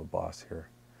don't really have a boss here.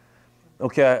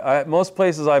 Okay, most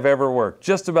places I've ever worked,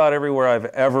 just about everywhere I've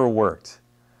ever worked,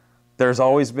 there's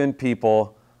always been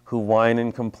people who whine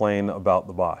and complain about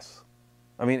the boss.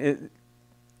 I mean,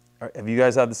 have you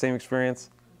guys had the same experience?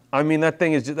 I mean,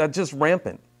 that's just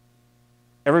rampant.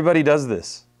 Everybody does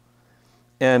this.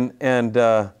 And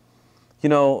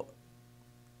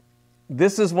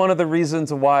this is one of the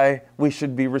reasons why we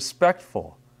should be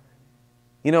respectful.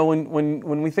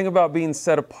 When we think about being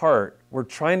set apart, we're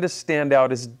trying to stand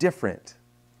out as different.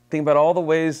 Think about all the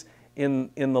ways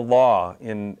in the law,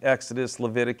 in Exodus,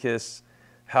 Leviticus,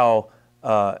 how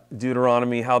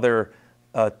Deuteronomy, how they're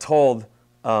told,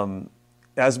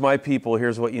 as my people,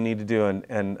 here's what you need to do,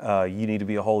 and you need to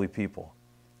be a holy people.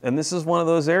 And this is one of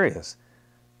those areas.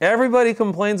 Everybody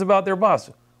complains about their boss.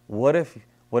 What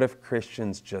if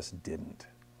Christians just didn't?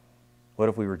 What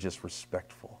if we were just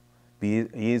respectful? Be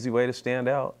an easy way to stand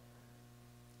out.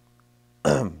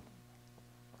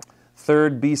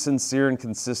 Third, be sincere and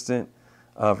consistent.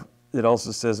 It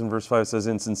also says in verse 5, it says,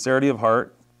 in sincerity of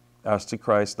heart, as to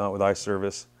Christ, not with eye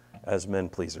service, as men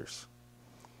pleasers.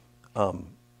 You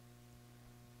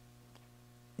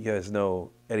guys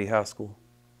know Eddie Haskell?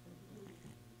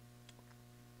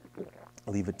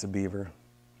 Leave It to Beaver.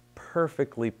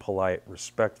 Perfectly polite,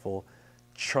 respectful,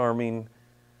 charming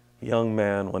young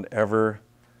man whenever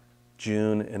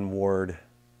June and Ward,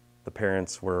 the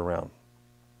parents, were around.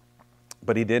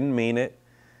 But he didn't mean it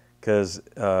because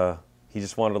he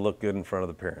just wanted to look good in front of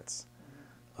the parents.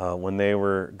 When they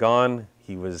were gone,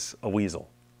 he was a weasel.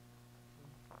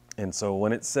 And so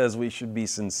when it says we should be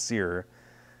sincere,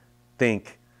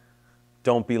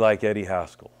 don't be like Eddie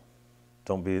Haskell.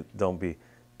 Don't be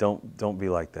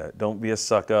like that. Don't be a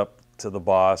suck up to the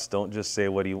boss. Don't just say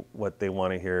what they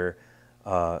want to hear.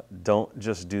 Don't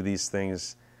just do these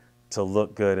things to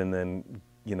look good and then,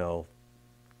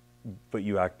 but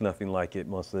you act nothing like it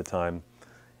most of the time.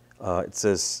 It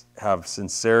says, have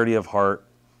sincerity of heart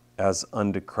as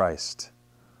unto Christ.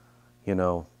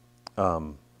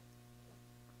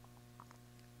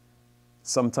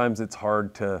 Sometimes it's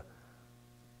hard to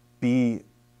be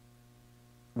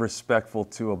respectful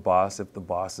to a boss if the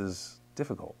boss is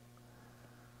difficult.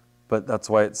 But that's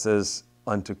why it says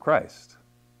unto Christ.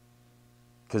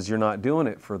 Because you're not doing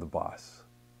it for the boss.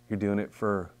 You're doing it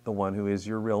for the one who is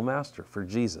your real master, for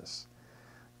Jesus.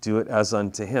 Do it as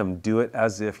unto him. Do it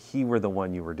as if he were the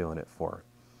one you were doing it for.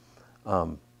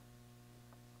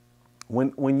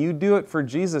 When you do it for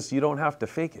Jesus, you don't have to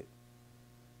fake it,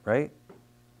 right?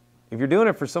 If you're doing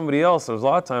it for somebody else, there's a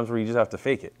lot of times where you just have to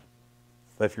fake it.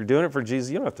 But if you're doing it for Jesus,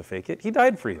 you don't have to fake it. He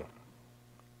died for you.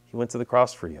 He went to the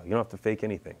cross for you. You don't have to fake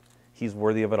anything. He's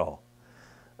worthy of it all.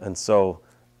 And so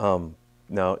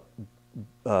now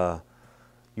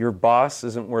your boss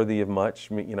isn't worthy of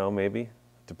much, maybe,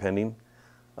 depending.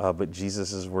 But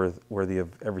Jesus is worthy of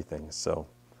everything. So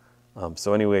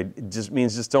anyway, it just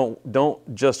means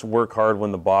don't just work hard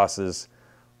when the boss is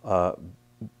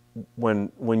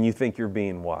when you think you're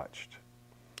being watched.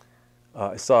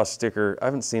 I saw a sticker. I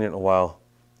haven't seen it in a while,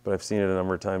 but I've seen it a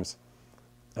number of times.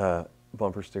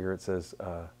 Bumper sticker. It says,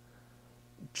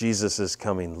 "Jesus is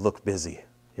coming. Look busy."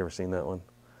 You ever seen that one?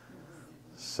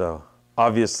 So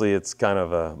obviously, it's kind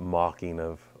of a mocking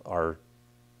of our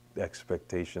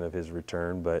expectation of his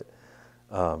return, but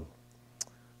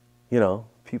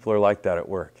people are like that at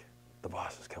work. The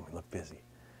boss is coming. Look busy,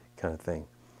 kind of thing.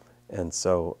 And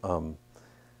so,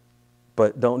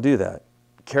 but don't do that.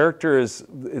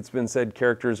 It's been said,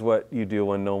 character is what you do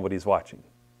when nobody's watching.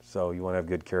 So you want to have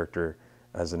good character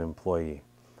as an employee.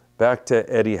 Back to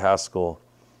Eddie Haskell.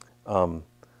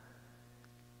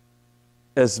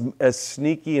 As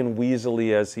sneaky and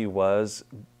weaselly as he was,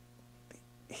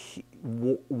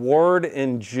 Ward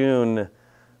and June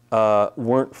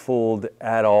weren't fooled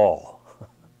at all.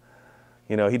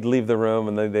 He'd leave the room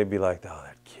and they'd be like, "Oh,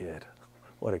 that kid,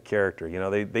 what a character!"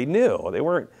 They knew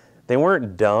they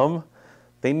weren't dumb.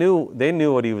 They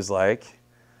knew what he was like.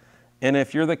 And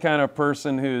if you're the kind of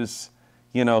person who's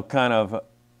kind of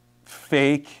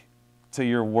fake to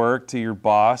your work, to your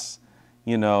boss,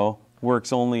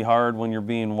 works only hard when you're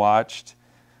being watched,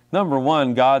 number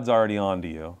one, God's already on to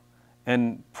you.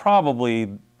 And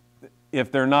probably,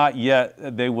 if they're not yet,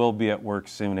 they will be at work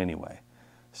soon anyway.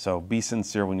 So be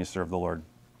sincere when you serve the Lord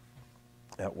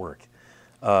at work.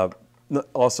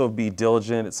 Also be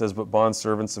diligent. It says, but as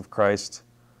bondservants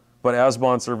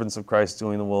of Christ,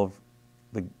 doing the will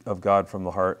of God from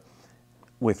the heart,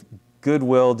 with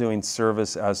goodwill, doing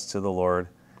service as to the Lord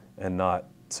and not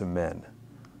to men.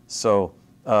 So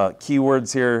key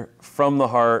words here, from the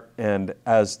heart and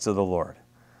as to the Lord.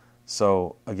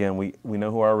 So again, we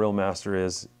know who our real master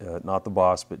is, not the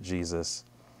boss, but Jesus.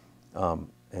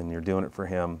 And you're doing it for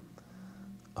him.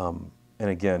 And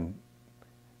again,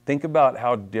 think about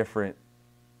how different,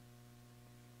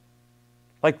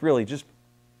 really, just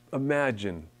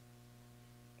imagine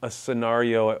a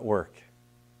scenario at work.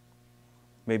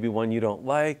 Maybe one you don't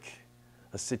like,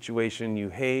 a situation you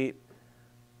hate,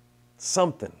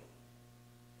 something.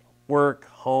 Work,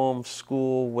 home,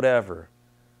 school, whatever.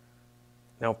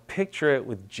 Now picture it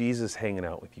with Jesus hanging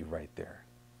out with you right there.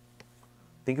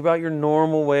 Think about your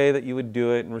normal way that you would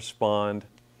do it and respond.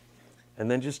 And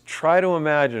then just try to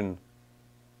imagine,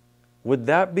 would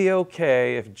that be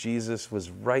okay if Jesus was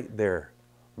right there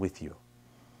with you?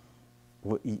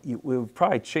 It would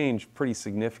probably change pretty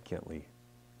significantly,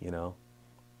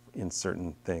 in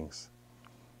certain things.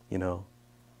 Do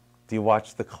you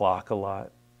watch the clock a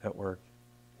lot at work?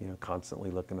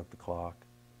 Constantly looking at the clock.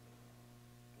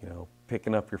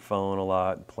 Picking up your phone a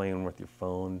lot and playing with your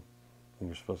phone when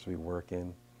you're supposed to be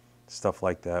working, stuff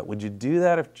like that. Would you do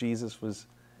that if Jesus was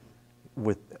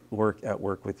at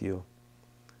work with you?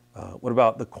 What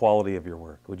about the quality of your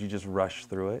work? Would you just rush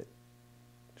through it?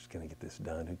 Just going to get this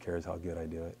done. Who cares how good I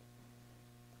do it?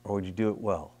 Or would you do it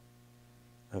well?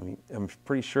 I'm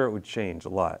pretty sure it would change a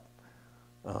lot.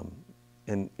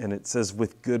 And it says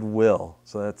with goodwill.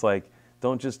 So that's like,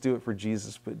 don't just do it for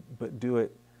Jesus, but do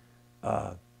it.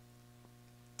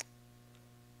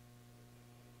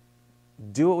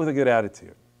 Do it with a good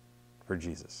attitude for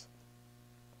Jesus.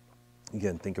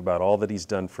 Again, think about all that he's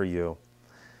done for you,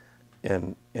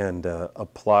 and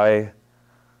apply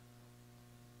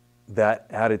that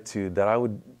attitude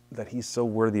that he's so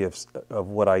worthy of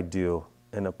what I do,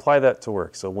 and apply that to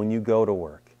work. So when you go to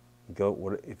work,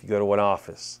 if you go to an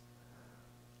office,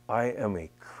 I am a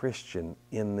Christian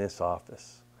in this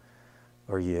office.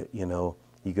 Or you go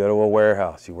to a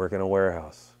warehouse, you work in a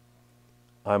warehouse.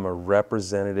 I'm a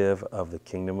representative of the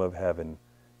kingdom of heaven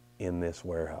in this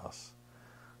warehouse.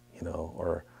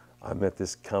 Or I'm at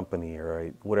this company,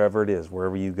 or whatever it is,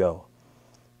 wherever you go.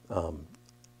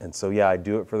 And so, I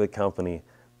do it for the company,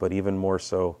 but even more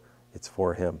so, it's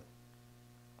for him.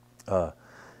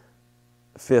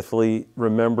 Fifthly,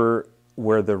 remember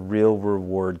where the real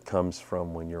reward comes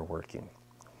from when you're working.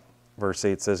 Verse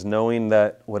 8 says, knowing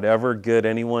that whatever good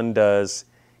anyone does,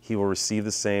 he will receive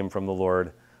the same from the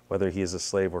Lord, whether he is a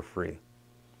slave or free.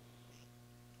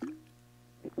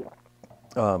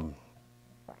 So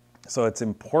it's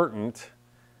important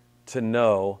to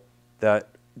know that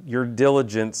your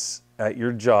diligence at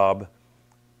your job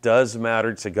does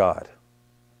matter to God.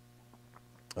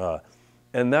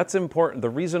 And that's important. The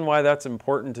reason why that's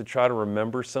important to try to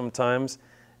remember sometimes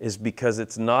is because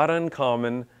it's not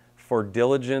uncommon for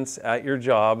diligence at your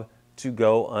job to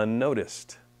go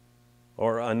unnoticed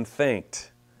or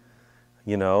unthanked.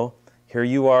 Here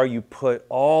you are, you put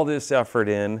all this effort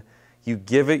in, you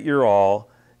give it your all,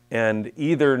 and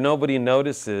either nobody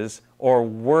notices, or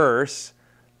worse,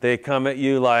 they come at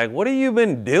you like, what have you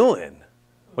been doing?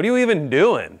 What are you even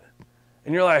doing?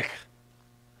 And you're like,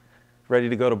 ready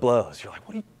to go to blows. You're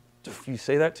like, if you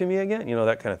say that to me again?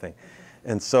 That kind of thing.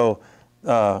 And so,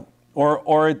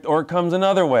 or it comes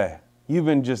another way. You've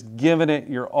been just giving it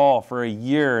your all for a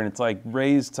year, and it's like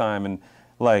raise time, and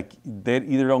like they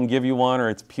either don't give you one, or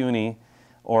it's puny,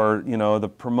 or the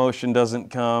promotion doesn't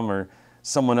come, or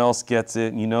someone else gets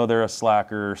it, and they're a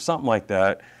slacker, or something like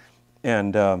that.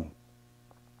 And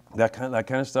that kind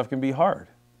of stuff can be hard.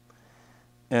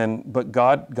 But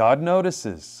God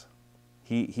notices.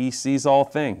 He sees all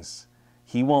things.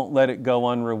 He won't let it go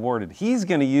unrewarded. He's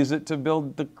going to use it to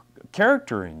build the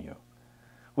character in you,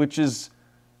 which is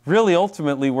really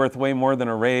ultimately worth way more than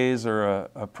a raise or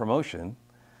a promotion.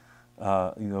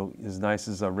 As nice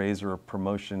as a raise or a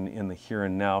promotion in the here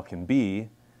and now can be,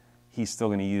 he's still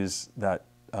going to use that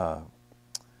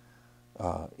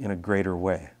in a greater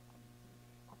way.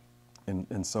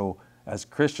 And so as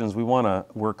Christians, we want to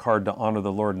work hard to honor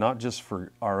the Lord, not just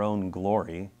for our own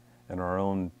glory and our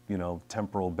own,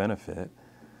 temporal benefit,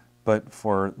 but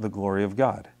for the glory of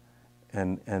God.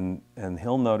 And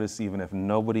he'll notice even if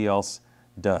nobody else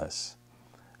does.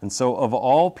 And so of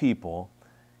all people,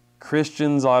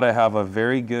 Christians ought to have a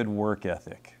very good work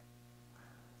ethic.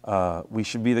 We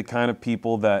should be the kind of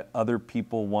people that other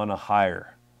people want to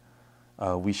hire.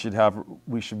 We should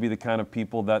be the kind of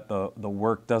people that the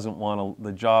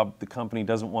company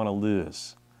doesn't want to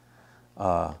lose.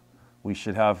 We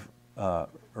should have a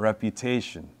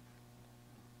reputation.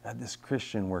 I had this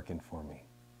Christian working for me.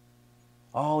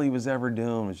 All he was ever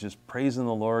doing was just praising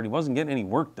the Lord. He wasn't getting any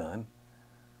work done.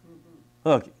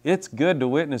 Look, it's good to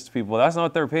witness to people. That's not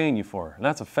what they're paying you for, and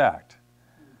that's a fact.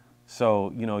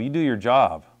 So, you do your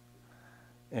job.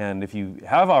 And if you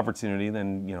have opportunity,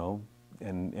 then,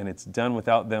 and it's done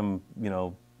without them,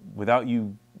 without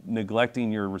you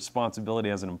neglecting your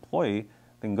responsibility as an employee,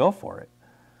 then go for it.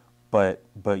 But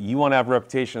you want to have a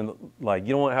reputation, like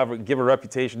you don't want to give a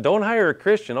reputation. Don't hire a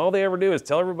Christian. All they ever do is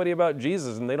tell everybody about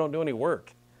Jesus and they don't do any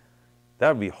work. That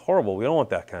would be horrible. We don't want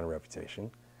that kind of reputation.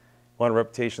 We want a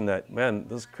reputation that, man,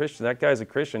 that guy's a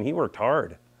Christian. He worked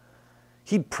hard.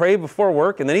 He'd pray before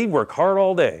work and then he'd work hard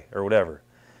all day or whatever.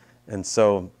 And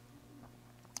so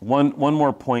one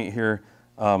more point here.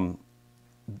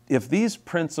 If these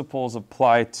principles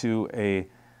apply to a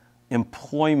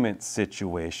employment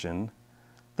situation,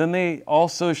 then they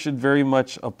also should very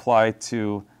much apply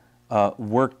to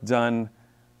work done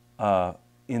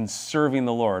in serving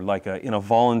the Lord, like in a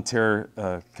volunteer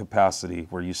capacity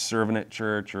where you're serving at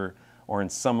church or in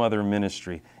some other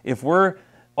ministry.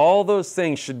 All those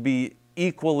things should be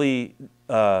equally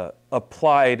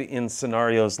applied in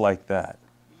scenarios like that.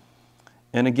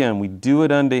 And again, we do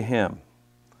it unto Him.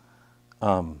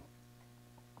 And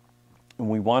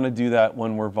we want to do that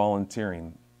when we're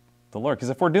volunteering the Lord. Because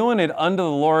if we're doing it unto the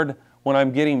Lord when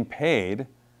I'm getting paid,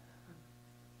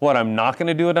 I'm not going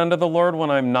to do it unto the Lord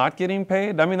when I'm not getting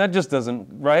paid? I mean, that just doesn't,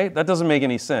 right? That doesn't make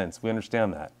any sense. We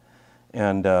understand that.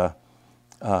 And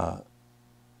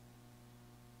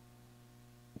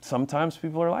sometimes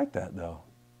people are like that, though.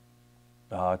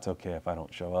 Oh, it's okay if I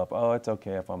don't show up. Oh, it's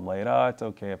okay if I'm late. Oh, it's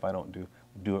okay if I don't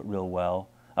do it real well.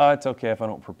 Oh, it's okay if I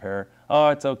don't prepare. Oh,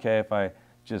 it's okay if I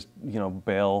just,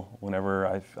 bail whenever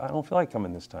I don't feel like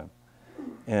coming this time.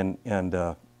 And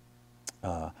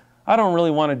I don't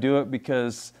really want to do it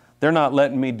because they're not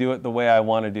letting me do it the way I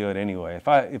want to do it anyway.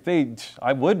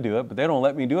 I would do it, but they don't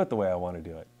let me do it the way I want to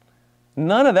do it.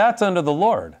 None of that's under the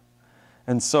Lord.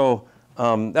 And so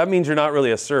that means you're not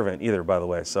really a servant either, by the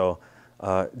way. So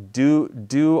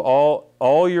do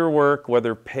all your work,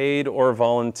 whether paid or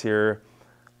volunteer,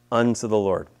 unto the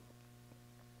Lord.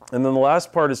 And then the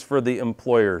last part is for the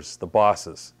employers, the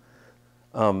bosses.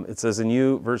 It says in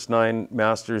you, verse 9,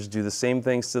 masters, do the same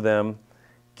things to them,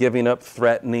 giving up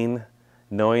threatening,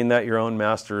 knowing that your own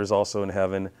master is also in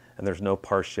heaven, and there's no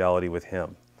partiality with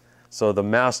him. So the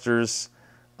masters,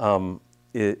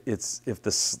 if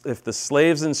the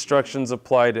slave's instructions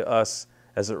apply to us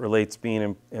as it relates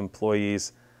being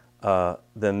employees,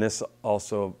 then this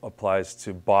also applies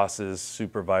to bosses,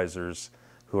 supervisors,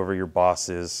 whoever your boss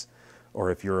is, or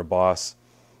if you're a boss.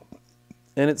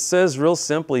 And it says real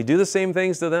simply, do the same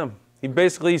things to them. He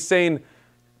basically is saying,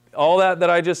 all that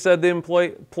I just said, the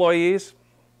employees,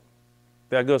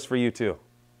 that goes for you too.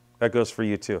 That goes for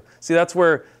you too. See, that's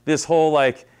where this whole,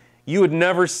 like, you would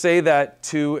never say that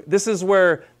to, this is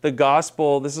where the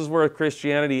gospel, this is where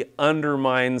Christianity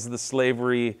undermines the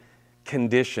slavery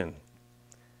condition.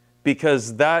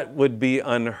 Because that would be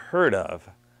unheard of.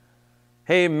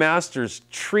 Hey, masters,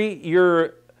 treat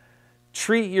your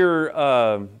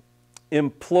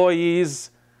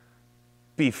employees,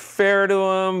 be fair to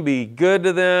them, be good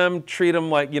to them, treat them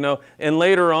like, and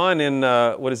later on in,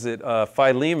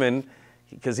 Philemon,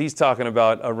 because he's talking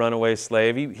about a runaway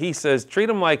slave, he says, treat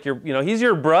him like he's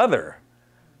your brother.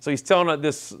 So he's telling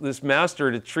this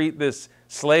master to treat this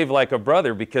slave like a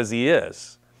brother because he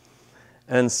is.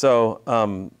 And so,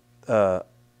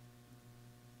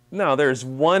 now there's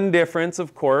one difference,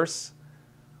 of course.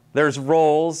 There's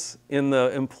roles in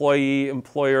the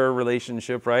employee-employer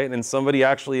relationship, right? And somebody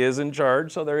actually is in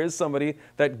charge, so there is somebody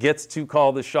that gets to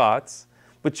call the shots.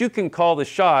 But you can call the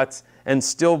shots and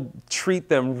still treat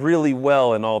them really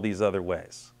well in all these other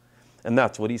ways. And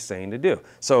that's what he's saying to do.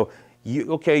 So,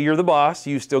 you're the boss,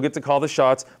 you still get to call the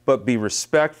shots, but be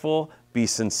respectful, be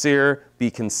sincere,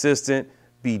 be consistent,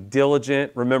 be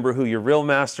diligent, remember who your real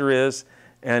master is,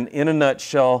 and in a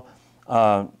nutshell,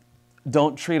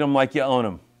 don't treat them like you own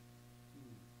them.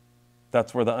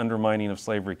 That's where the undermining of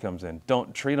slavery comes in.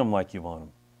 Don't treat them like you own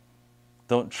them.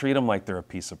 Don't treat them like they're a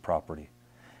piece of property.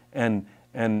 And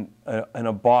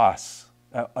a boss,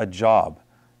 a job,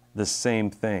 the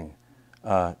same thing.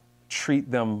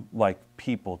 Treat them like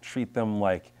people. Treat them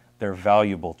like they're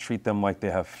valuable. Treat them like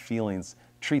they have feelings.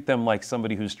 Treat them like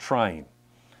somebody who's trying,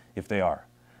 if they are.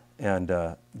 And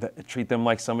treat them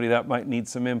like somebody that might need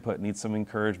some input, need some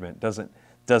encouragement.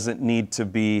 Doesn't need to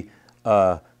be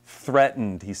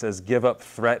threatened. He says, give up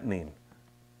threatening.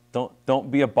 Don't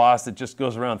be a boss that just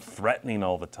goes around threatening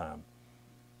all the time.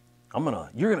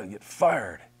 You're gonna get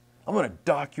fired. I'm gonna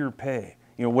dock your pay.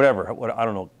 Whatever. I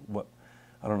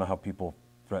don't know how people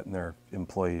threaten their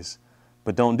employees,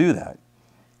 but don't do that.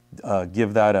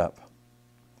 Give that up.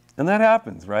 And that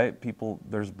happens, right?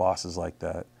 There's bosses like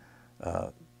that.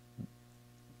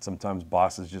 Sometimes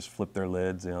bosses just flip their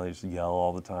lids, they just yell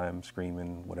all the time,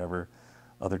 screaming, whatever.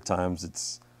 Other times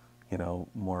it's,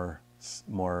 more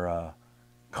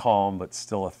calm, but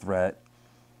still a threat.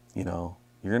 You're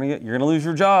gonna lose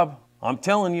your job. I'm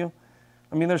telling you.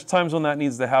 I mean, there's times when that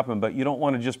needs to happen, but you don't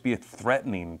want to just be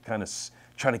threatening, kind of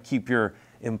trying to keep your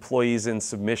employees in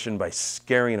submission by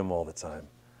scaring them all the time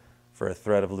for a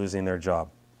threat of losing their job.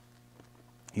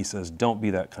 He says, don't be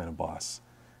that kind of boss.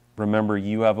 Remember,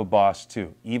 you have a boss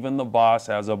too. Even the boss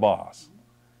has a boss.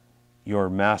 Your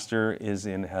master is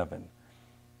in heaven.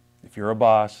 If you're a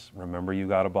boss, remember you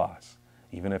got a boss.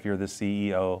 Even if you're the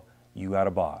CEO, you got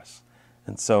a boss.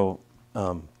 And so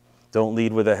don't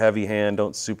lead with a heavy hand.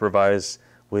 Don't supervise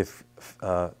with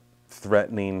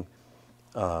threatening.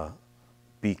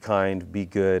 Be kind, be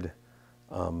good.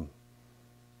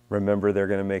 Remember they're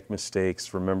going to make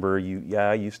mistakes. Remember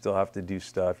you still have to do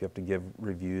stuff. You have to give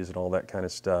reviews and all that kind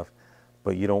of stuff.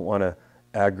 But you don't want to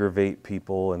aggravate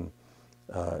people and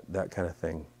that kind of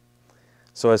thing.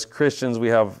 So as Christians, we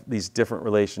have these different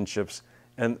relationships.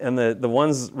 And the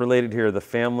ones related here, the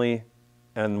family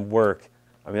and work,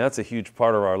 I mean, that's a huge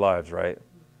part of our lives, right?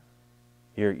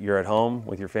 You're at home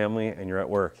with your family and you're at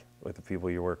work with the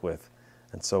people you work with.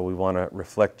 And so we want to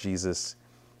reflect Jesus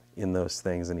in those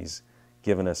things, and he's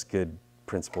given us good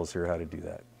principles here how to do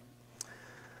that.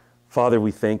 Father,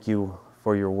 we thank you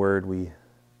for your word. We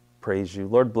praise you.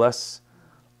 Lord, bless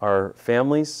our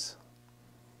families.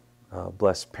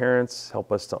 Bless parents.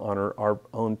 Help us to honor our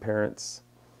own parents.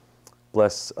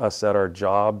 Bless us at our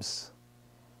jobs.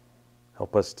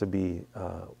 Help us to be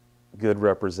good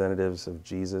representatives of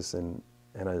Jesus in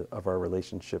and of our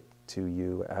relationship to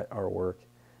you at our work.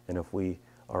 And if we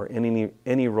are in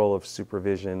any role of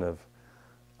supervision, of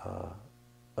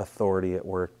authority at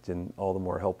work, then all the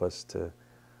more help us to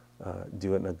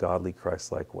do it in a godly,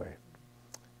 Christ-like way.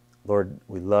 Lord,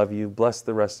 we love you. Bless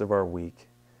the rest of our week.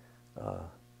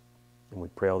 And we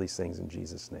pray all these things in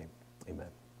Jesus' name.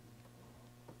 Amen.